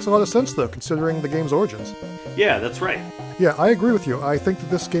 And it makes a lot of sense, though, considering the game's origins. Yeah, that's right. Yeah, I agree with you. I think that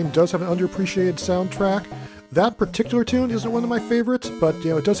this game does have an underappreciated soundtrack. That particular tune isn't one of my favorites, but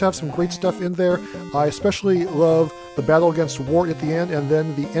it does have some great stuff in there. I especially love the battle against Wart at the end, and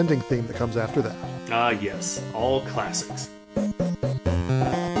then the ending theme that comes after that. Ah, yes. All classics.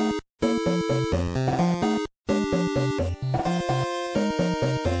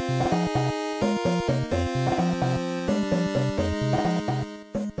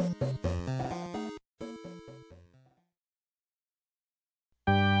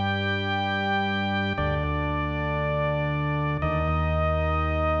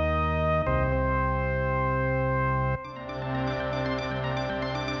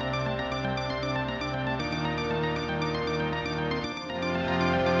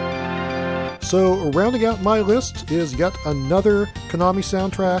 So rounding out my list is yet another Konami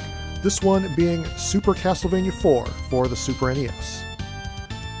soundtrack, this one being Super Castlevania 4 for the Super NES.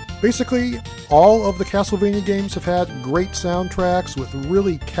 Basically, all of the Castlevania games have had great soundtracks with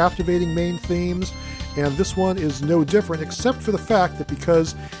really captivating main themes, and this one is no different, except for the fact that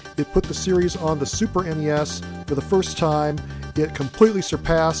because it put the series on the Super NES for the first time, it completely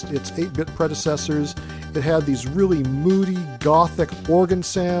surpassed its 8-bit predecessors. It had these really moody, gothic organ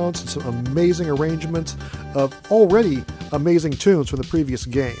sounds and some amazing arrangements of already amazing tunes from the previous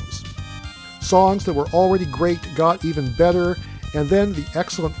games. Songs that were already great got even better, and then the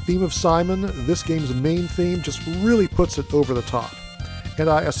excellent theme of Simon, this game's main theme, just really puts it over the top. And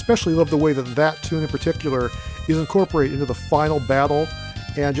I especially love the way that tune in particular is incorporated into the final battle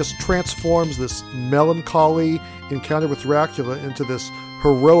and just transforms this melancholy encounter with Dracula into this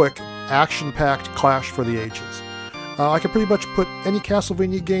heroic, action-packed clash for the ages. I can pretty much put any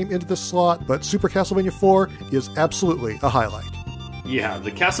Castlevania game into this slot, but Super Castlevania 4 is absolutely a highlight. Yeah,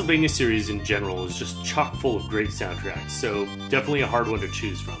 the Castlevania series in general is just chock full of great soundtracks, so definitely a hard one to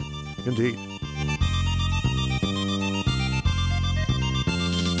choose from. Indeed.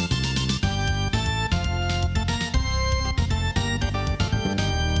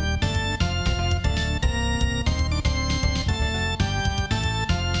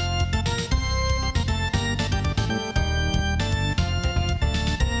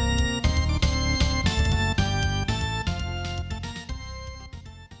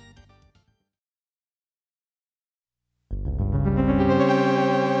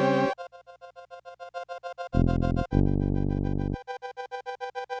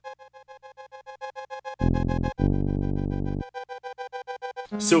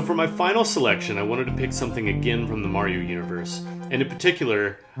 So for my final selection, I wanted to pick something again from the Mario universe, and in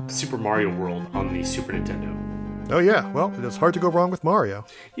particular, Super Mario World on the Super Nintendo. Oh yeah, well, it is hard to go wrong with Mario.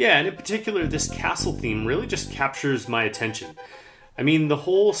 Yeah, and in particular, this castle theme really just captures my attention. I mean, the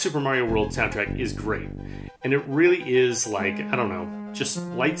whole Super Mario World soundtrack is great, and it really is like, I don't know, just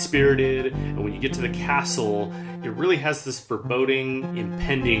light-spirited, and when you get to the castle, it really has this foreboding,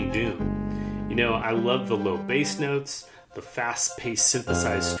 impending doom. You know, I love the low bass notes, the fast-paced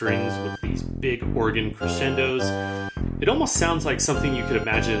synthesized strings with these big organ crescendos. It almost sounds like something you could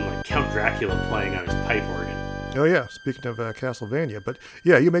imagine like Count Dracula playing on his pipe organ. Oh yeah, speaking of Castlevania, but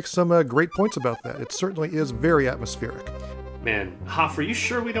yeah, you make some great points about that. It certainly is very atmospheric. Man, Hoff, are you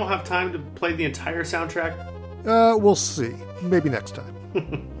sure we don't have time to play the entire soundtrack? We'll see. Maybe next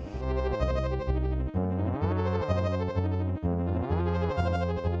time.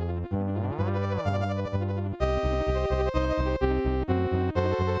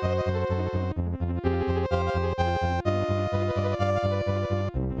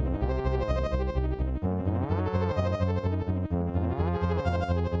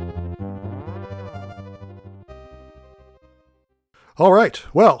 All right,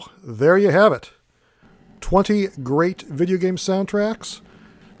 well, there you have it. 20 great video game soundtracks.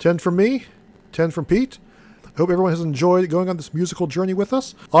 10 from me, 10 from Pete. I hope everyone has enjoyed going on this musical journey with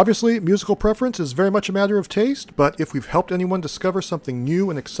us. Obviously, musical preference is very much a matter of taste, but if we've helped anyone discover something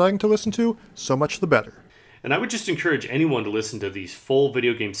new and exciting to listen to, so much the better. And I would just encourage anyone to listen to these full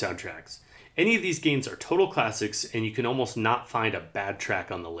video game soundtracks. Any of these games are total classics, and you can almost not find a bad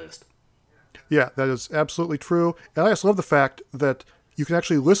track on the list. Yeah, that is absolutely true. And I just love the fact that you can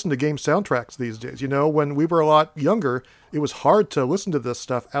actually listen to game soundtracks these days. You know, when we were a lot younger, it was hard to listen to this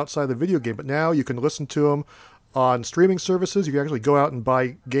stuff outside the video game. But now you can listen to them on streaming services. You can actually go out and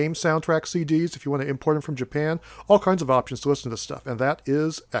buy game soundtrack CDs if you want to import them from Japan. All kinds of options to listen to this stuff. And that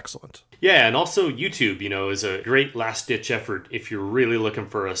is excellent. Yeah, and also YouTube, you know, is a great last-ditch effort if you're really looking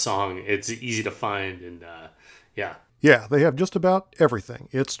for a song. It's easy to find, and yeah. Yeah, they have just about everything.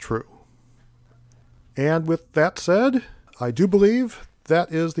 It's true. And with that said, I do believe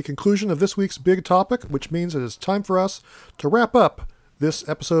that is the conclusion of this week's big topic, which means it is time for us to wrap up this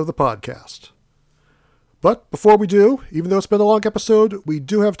episode of the podcast. But before we do, even though it's been a long episode, we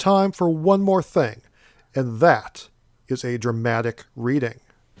do have time for one more thing, and that is a dramatic reading.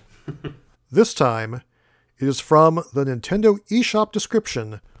 This time, it is from the Nintendo eShop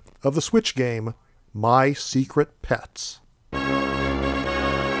description of the Switch game, My Secret Pets.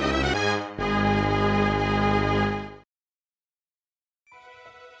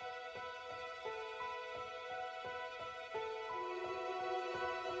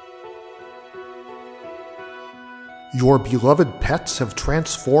 Your beloved pets have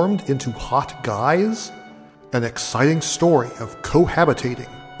transformed into hot guys? An exciting story of cohabitating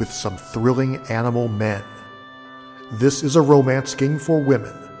with some thrilling animal men. This is a romance game for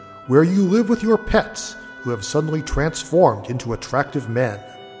women, where you live with your pets who have suddenly transformed into attractive men.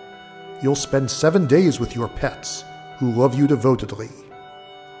 you'll spend 7 days with your pets, who love you devotedly.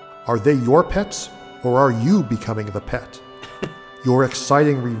 Are they your pets, or are you becoming the pet? Your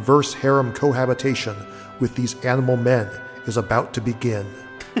exciting reverse harem cohabitation with these animal men is about to begin.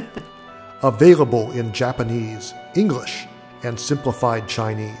 Available in Japanese, English, and simplified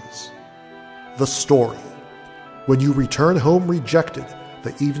Chinese. The story. When you return home rejected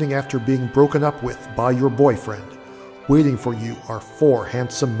the evening after being broken up with by your boyfriend, waiting for you are 4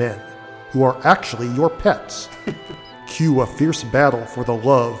 handsome men who are actually your pets. Cue a fierce battle for the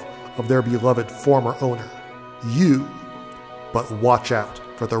love of their beloved former owner, you. But watch out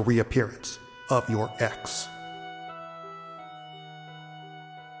for the reappearance of your ex.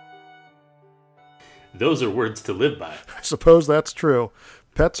 Those are words to live by. I suppose that's true.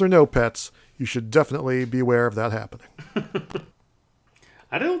 Pets or no pets, you should definitely be aware of that happening.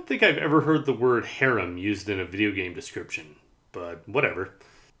 I don't think I've ever heard the word harem used in a video game description, but whatever.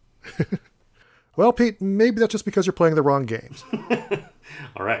 Well, Pete, maybe that's just because you're playing the wrong games.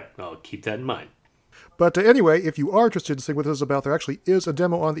 All right, I'll keep that in mind. But anyway, if you are interested in seeing what this is about, there actually is a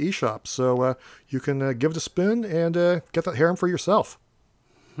demo on the eShop, so you can give it a spin and get that harem for yourself.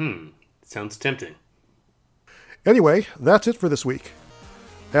 Sounds tempting. Anyway, that's it for this week.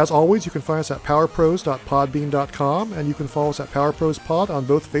 As always, you can find us at powerpros.podbean.com, and you can follow us at PowerProsPod on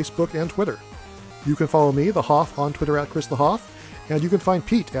both Facebook and Twitter. You can follow me, The Hoff, on Twitter at Chris The Hoff, and you can find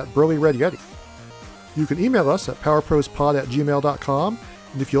Pete at Burly Red Yeti. You can email us at powerprospod@gmail.com,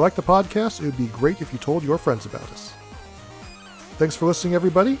 and if you like the podcast, it would be great if you told your friends about us. Thanks for listening,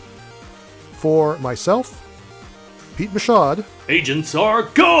 everybody. For myself, Pete Michaud, Agents are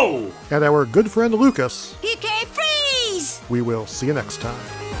go! and our good friend Lucas, PK freeze! we will see you next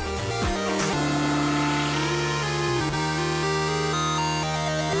time.